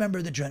 each member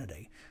of the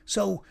Trinity.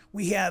 So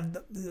we have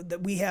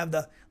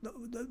the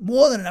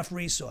more than enough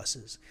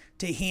resources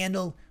to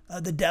handle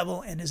the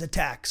devil and his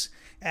attacks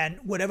and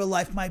whatever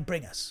life might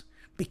bring us.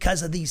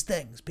 Because of these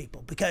things,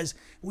 people, because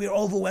we are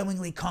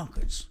overwhelmingly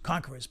conquerors,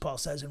 Paul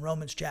says in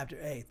Romans chapter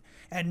 8,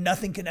 and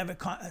nothing can ever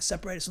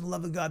separate us from the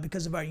love of God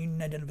because of our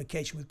union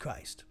identification with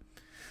Christ.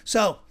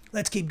 So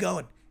let's keep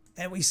going,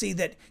 and we see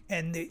that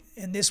in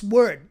this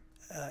word,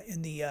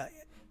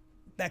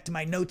 back to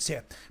my notes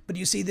here, but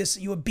you see this: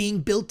 you are being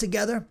built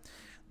together.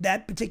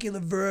 That particular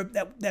verb,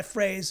 that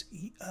phrase,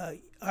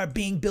 are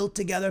being built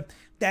together.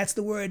 That's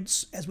the word,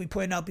 as we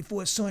pointed out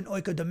before, son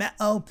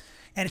oikodomeo,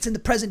 and it's in the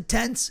present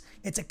tense.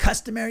 It's a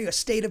customary or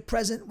state of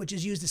present, which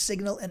is used to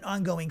signal an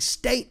ongoing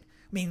state,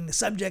 meaning the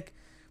subject,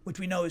 which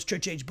we know as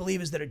church-age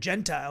believers that are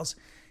Gentiles,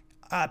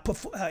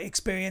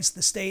 experience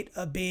the state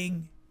of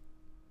being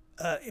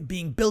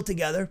built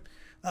together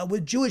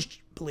with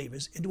Jewish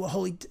believers into a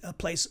holy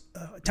place,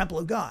 temple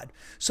of God.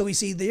 So we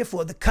see,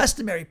 therefore, the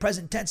customary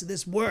present tense of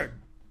this word.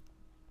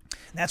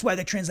 And that's why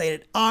they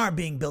translated are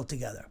being built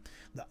together.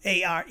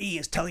 The ARE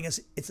is telling us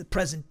it's the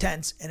present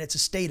tense and it's a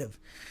state of.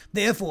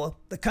 Therefore,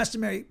 the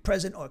customary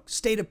present or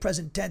state of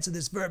present tense of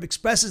this verb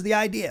expresses the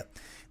idea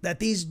that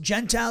these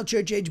Gentile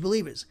church-age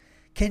believers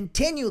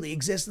continually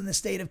exist in the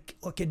state of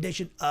or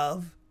condition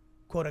of,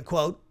 quote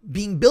unquote,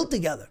 being built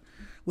together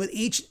with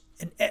each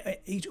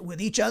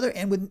other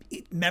and with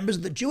members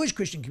of the Jewish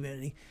Christian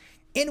community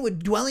into a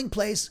dwelling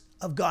place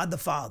of God the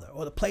Father,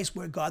 or the place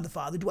where God the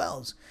Father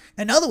dwells.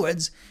 In other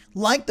words,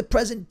 like the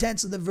present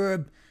tense of the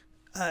verb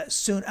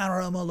sun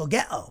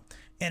anomologeo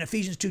in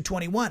Ephesians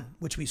 2.21,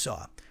 which we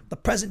saw, the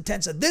present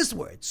tense of this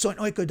word, son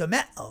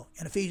oikodomeo,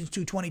 in Ephesians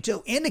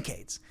 2.22,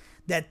 indicates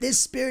that this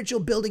spiritual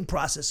building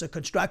process or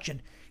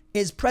construction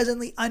is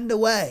presently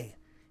underway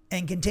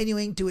and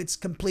continuing to its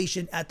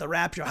completion at the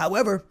rapture.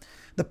 However,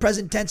 the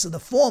present tense of the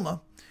former,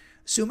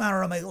 sum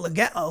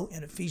anomologeo,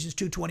 in Ephesians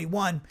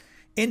 2.21,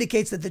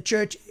 indicates that the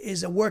church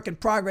is a work in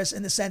progress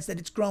in the sense that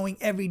it's growing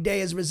every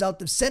day as a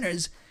result of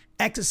sinners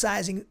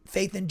exercising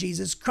faith in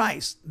Jesus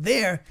Christ.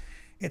 There,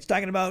 it's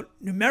talking about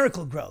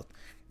numerical growth.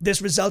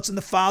 This results in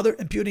the Father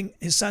imputing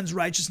his Son's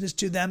righteousness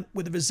to them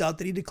with the result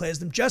that he declares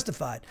them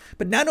justified.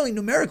 But not only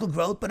numerical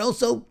growth, but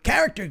also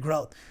character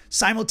growth.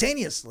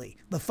 Simultaneously,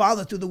 the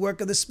Father, through the work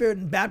of the Spirit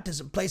in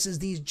baptism, places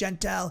these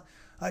Gentile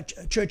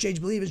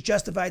church-age believers,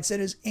 justified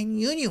sinners, in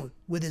union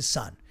with his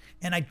Son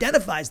and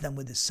identifies them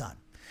with his Son.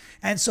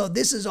 And so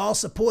this is all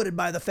supported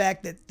by the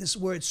fact that this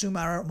word sum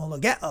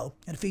anomologeo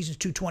in Ephesians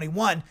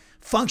 2.21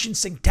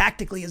 functions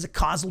syntactically as a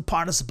causal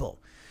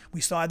participle,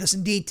 We saw this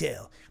in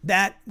detail.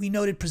 That, we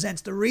noted,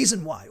 presents the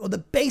reason why, or the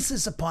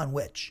basis upon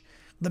which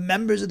the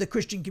members of the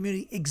Christian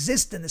community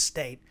exist in the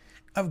state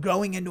of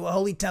growing into a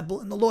holy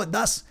temple in the Lord.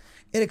 Thus,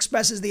 it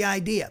expresses the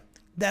idea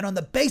that on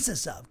the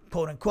basis of,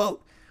 quote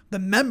unquote, the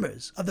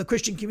members of the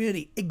Christian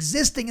community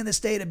existing in the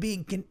state of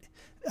being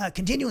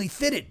continually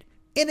fitted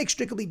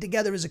inextricably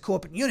together as a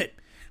corporate unit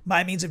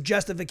by means of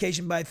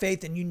justification by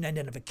faith and union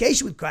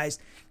identification with Christ,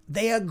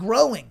 they are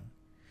growing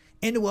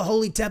into a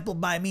holy temple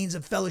by means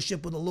of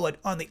fellowship with the Lord.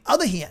 On the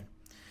other hand,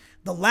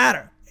 the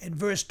latter, in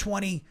verse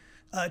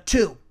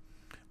 22,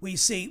 we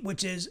see,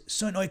 which is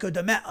sun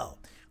oikodomeo.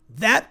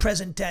 That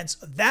present tense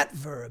of that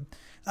verb,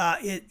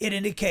 it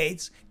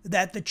indicates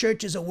that the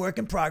church is a work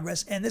in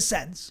progress in the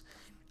sense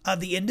of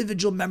the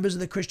individual members of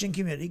the Christian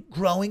community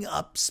growing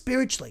up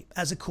spiritually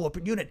as a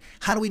corporate unit.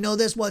 How do we know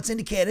this? Well, it's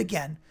indicated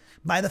again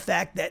by the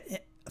fact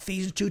that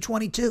Ephesians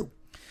 2.22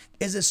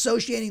 is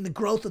associating the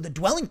growth of the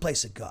dwelling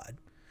place of God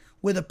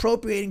with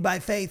appropriating by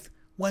faith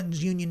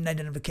one's union and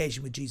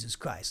identification with Jesus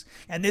Christ.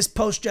 And this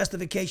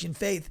post-justification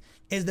faith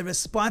is the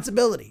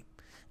responsibility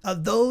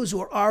of those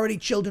who are already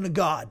children of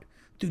God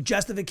through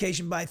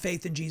justification by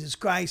faith in Jesus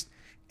Christ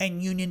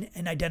and union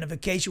and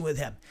identification with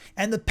him.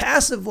 And the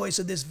passive voice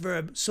of this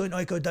verb, sun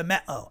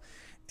oikodomeo,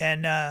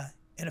 and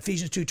in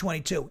Ephesians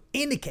 2.22,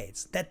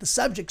 indicates that the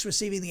subject's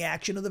receiving the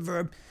action of the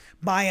verb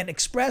by an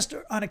expressed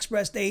or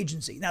unexpressed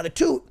agency. Now, the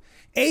two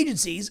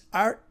agencies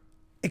are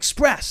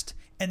expressed,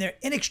 and they're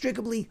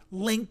inextricably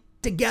linked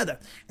together.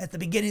 At the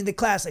beginning of the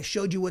class, I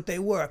showed you what they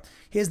were.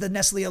 Here's the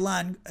Nestle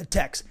Aland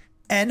text.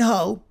 En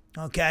ho,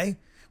 okay,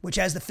 which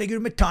has the figure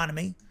of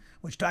metonymy,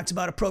 which talks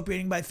about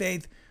appropriating by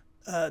faith,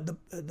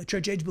 the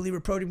church age believer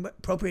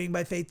appropriating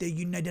by faith their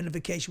union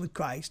identification with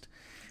Christ.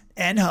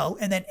 En ho,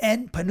 and then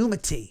en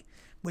pneumati,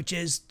 which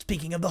is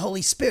speaking of the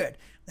Holy Spirit.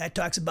 That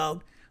talks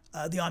about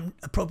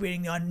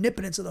appropriating the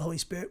omnipotence of the Holy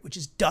Spirit, which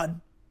is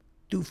done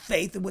through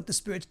faith in what the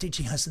Spirit's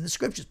teaching us in the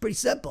Scriptures. Pretty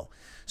simple.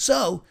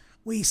 So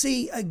we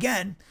see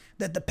again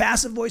that the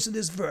passive voice of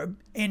this verb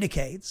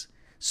indicates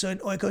sun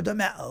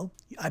oikodomeo,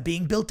 are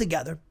being built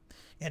together,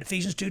 in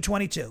Ephesians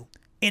 2.22,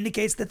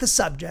 indicates that the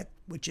subject,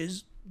 which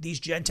is these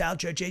Gentile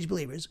church age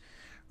believers,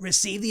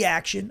 receive the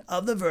action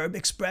of the verb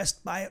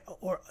expressed by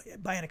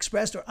an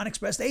expressed or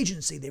unexpressed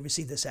agency. They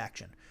receive this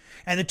action.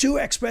 And the two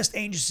expressed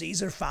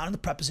agencies are found in the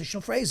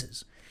prepositional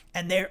phrases,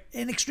 and they're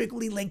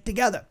inextricably linked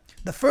together.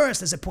 The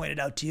first, as I pointed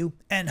out to you,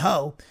 en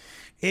ho,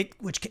 it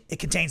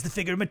contains the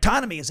figure of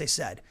metonymy, as I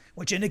said,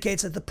 which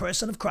indicates that the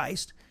person of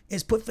Christ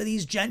is put for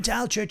these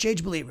Gentile church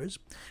age believers,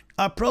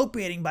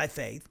 appropriating by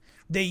faith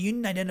their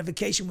union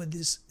identification with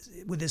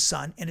his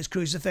Son in his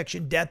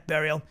crucifixion, death,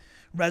 burial,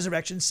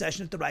 resurrection,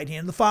 session at the right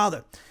hand of the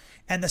Father.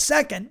 And the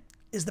second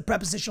is the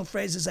prepositional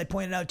phrase, as I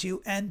pointed out to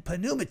you, en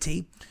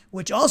pneumati,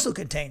 which also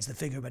contains the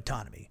figure of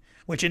metonymy,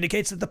 which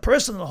indicates that the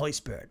person of the Holy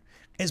Spirit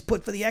is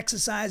put for the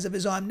exercise of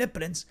his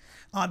omnipotence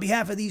on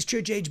behalf of these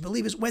church age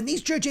believers, when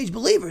these church age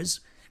believers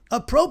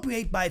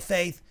appropriate by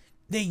faith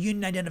their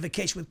union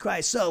identification with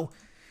Christ. So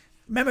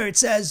remember, it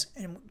says,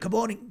 in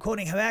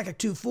quoting Habakkuk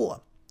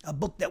 2:4, a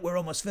book that we're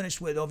almost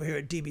finished with over here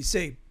at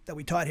DBC, that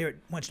we taught here at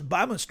Winston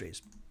Bible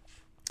Ministries.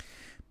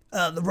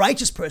 The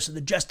righteous person,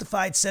 the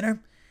justified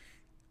sinner,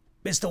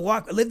 is to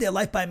live their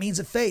life by means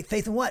of faith.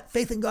 Faith in what?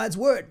 Faith in God's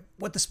word,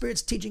 what the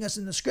Spirit's teaching us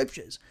in the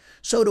Scriptures.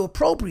 So to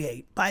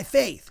appropriate by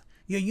faith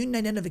your union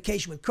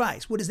identification with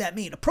Christ, what does that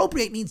mean?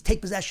 Appropriate means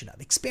take possession of,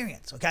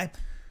 experience, okay?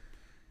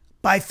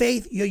 By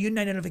faith, your union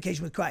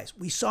identification with Christ.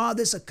 We saw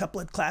this a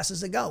couple of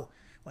classes ago.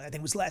 Well, I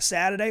think it was last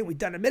Saturday. We've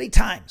done it many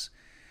times.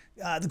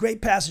 The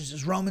great passage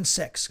is Romans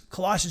 6,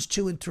 Colossians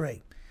 2 and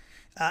 3.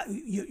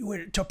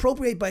 To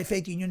appropriate by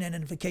faith your union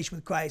identification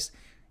with Christ,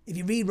 if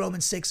you read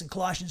Romans 6 and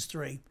Colossians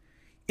 3,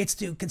 it's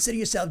to consider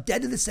yourself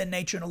dead to the sin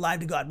nature and alive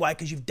to God. Why?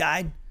 Because you've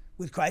died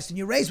with Christ and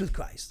you're raised with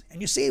Christ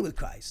and you're seated with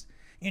Christ.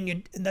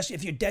 And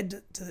if you're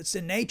dead to the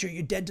sin nature,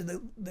 you're dead to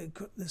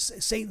the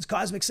Satan's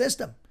cosmic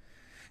system,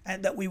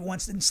 and that we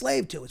once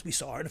enslaved to, as we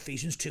saw in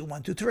Ephesians 2,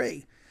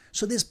 1-3.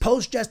 So this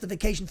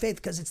post-justification faith,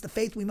 because it's the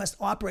faith we must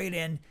operate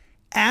in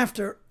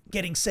after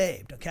getting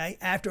saved, okay?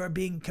 After our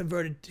being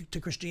converted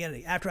to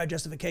Christianity, after our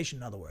justification,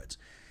 in other words.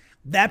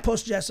 That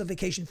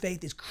post-justification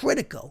faith is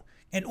critical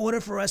in order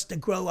for us to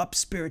grow up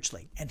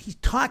spiritually. And he's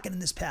talking in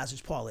this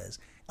passage, Paul is,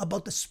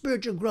 about the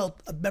spiritual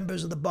growth of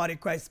members of the body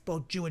of Christ,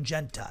 both Jew and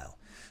Gentile.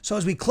 So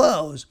as we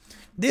close,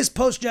 this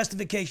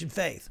post-justification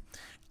faith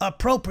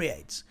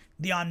appropriates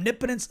the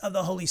omnipotence of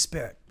the Holy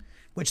Spirit,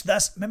 which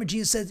thus, remember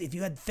Jesus says, if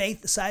you had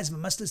faith the size of a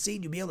mustard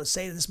seed, you'd be able to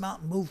say to this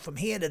mountain, move from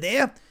here to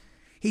there.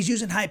 He's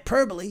using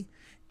hyperbole,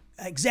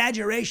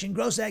 exaggeration,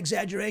 gross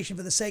exaggeration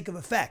for the sake of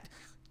effect.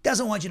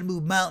 Doesn't want you to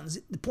move mountains.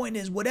 The point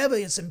is, whatever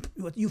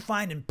what you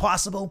find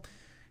impossible,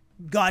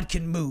 God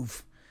can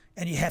move,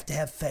 and you have to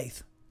have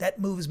faith. That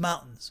moves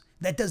mountains.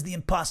 That does the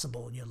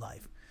impossible in your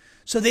life.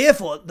 So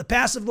therefore, the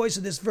passive voice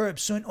of this verb,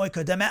 sun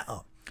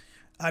oikodomeo,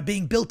 are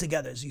being built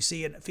together, as you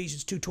see in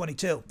Ephesians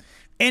 2.22,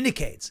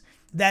 indicates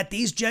that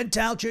these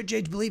Gentile church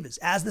age believers,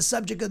 as the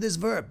subject of this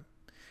verb,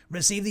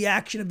 receive the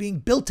action of being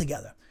built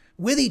together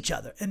with each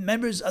other and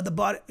members of the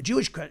body,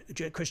 Jewish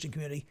Christian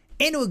community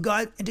into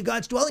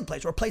God's dwelling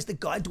place, or a place that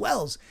God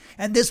dwells.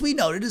 And this, we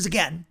noted, is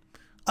again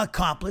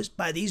accomplished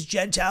by these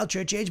Gentile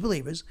church age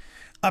believers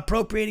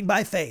appropriating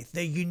by faith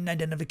their union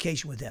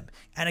identification with him.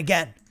 And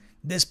again,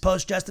 this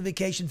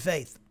post-justification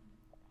faith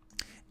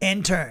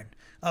in turn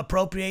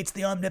appropriates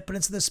the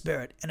omnipotence of the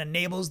Spirit and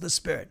enables the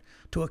Spirit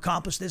to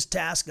accomplish this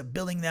task of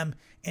building them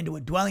into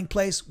a dwelling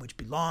place which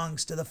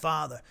belongs to the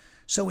Father.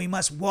 So we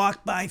must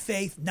walk by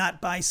faith,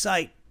 not by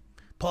sight.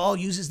 Paul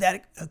uses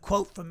that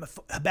quote from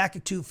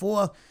Habakkuk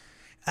 2:4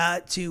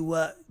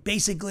 to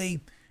basically,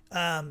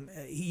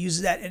 he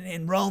uses that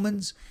in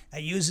Romans.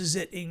 He uses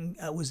it in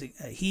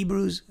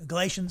Hebrews,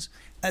 Galatians.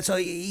 So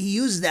he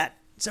uses that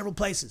several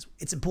places.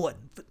 It's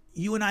important.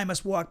 You and I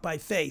must walk by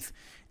faith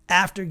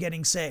after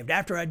getting saved,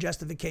 after our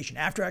justification,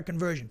 after our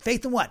conversion.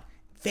 Faith in what?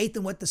 Faith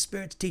in what the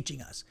Spirit's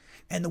teaching us.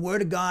 And the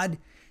Word of God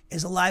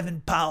is alive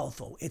and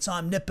powerful. It's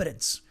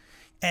omnipotence.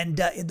 And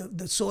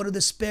the sword of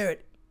the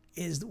Spirit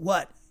is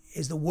what?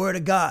 Is the Word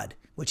of God,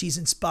 which He's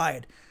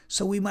inspired.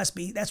 So we must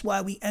be, that's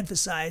why we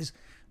emphasize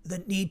the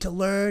need to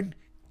learn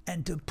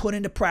and to put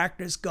into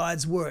practice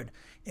God's Word.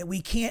 And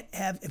we can't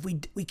have, if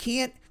we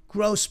can't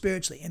grow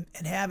spiritually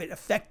and have it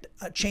affect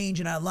a change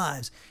in our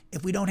lives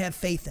if we don't have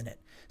faith in it.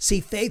 See,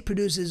 faith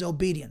produces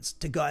obedience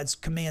to God's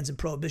commands and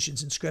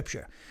prohibitions in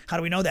Scripture. How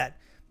do we know that?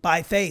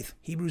 By faith,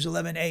 Hebrews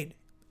 11:8,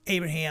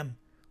 Abraham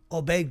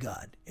obeyed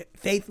God.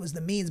 Faith was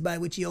the means by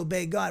which he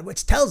obeyed God,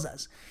 which tells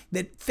us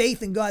that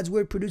faith in God's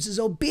Word produces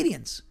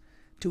obedience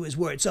to His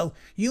Word. So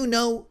you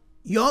know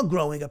you're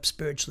growing up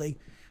spiritually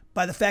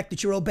by the fact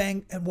that you're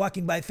obeying and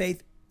walking by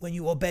faith when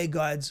you obey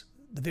the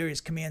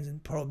various commands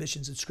and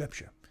prohibitions in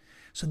Scripture.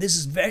 So this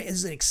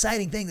is an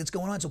exciting thing that's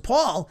going on. So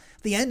Paul,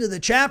 at the end of the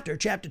chapter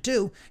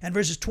 2, and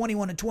verses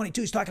 21 and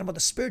 22, he's talking about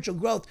the spiritual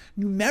growth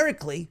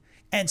numerically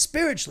and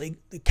spiritually,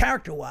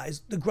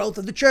 character-wise, the growth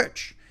of the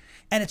church.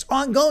 And it's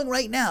ongoing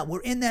right now.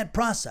 We're in that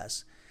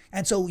process.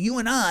 And so you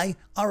and I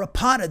are a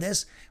part of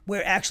this.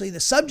 We're actually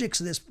the subjects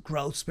of this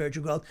growth,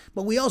 spiritual growth,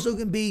 but we also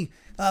can be,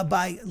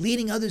 by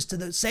leading others to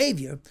the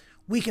Savior,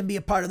 we can be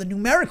a part of the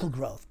numerical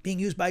growth being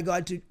used by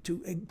God to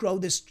grow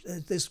this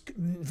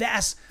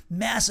vast,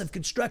 massive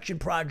construction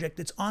project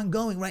that's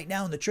ongoing right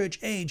now in the church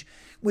age,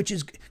 which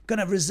is going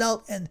to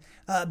result in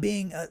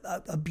being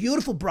a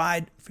beautiful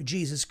bride for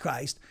Jesus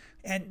Christ,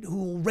 and who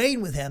will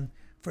reign with Him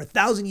for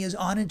 1,000 years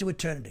on into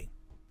eternity.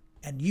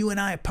 And you and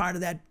I are part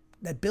of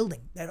that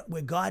building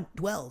where God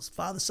dwells,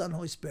 Father, Son,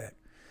 Holy Spirit.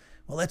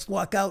 Well, let's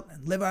walk out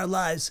and live our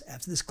lives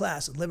after this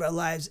class and live our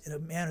lives in a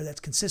manner that's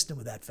consistent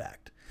with that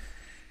fact.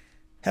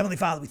 Heavenly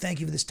Father, we thank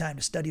You for this time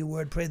to study Your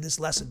Word. Pray this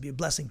lesson be a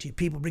blessing to Your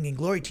people, bringing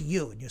glory to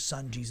You and Your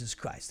Son, Jesus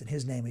Christ. In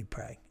His name we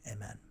pray.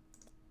 Amen.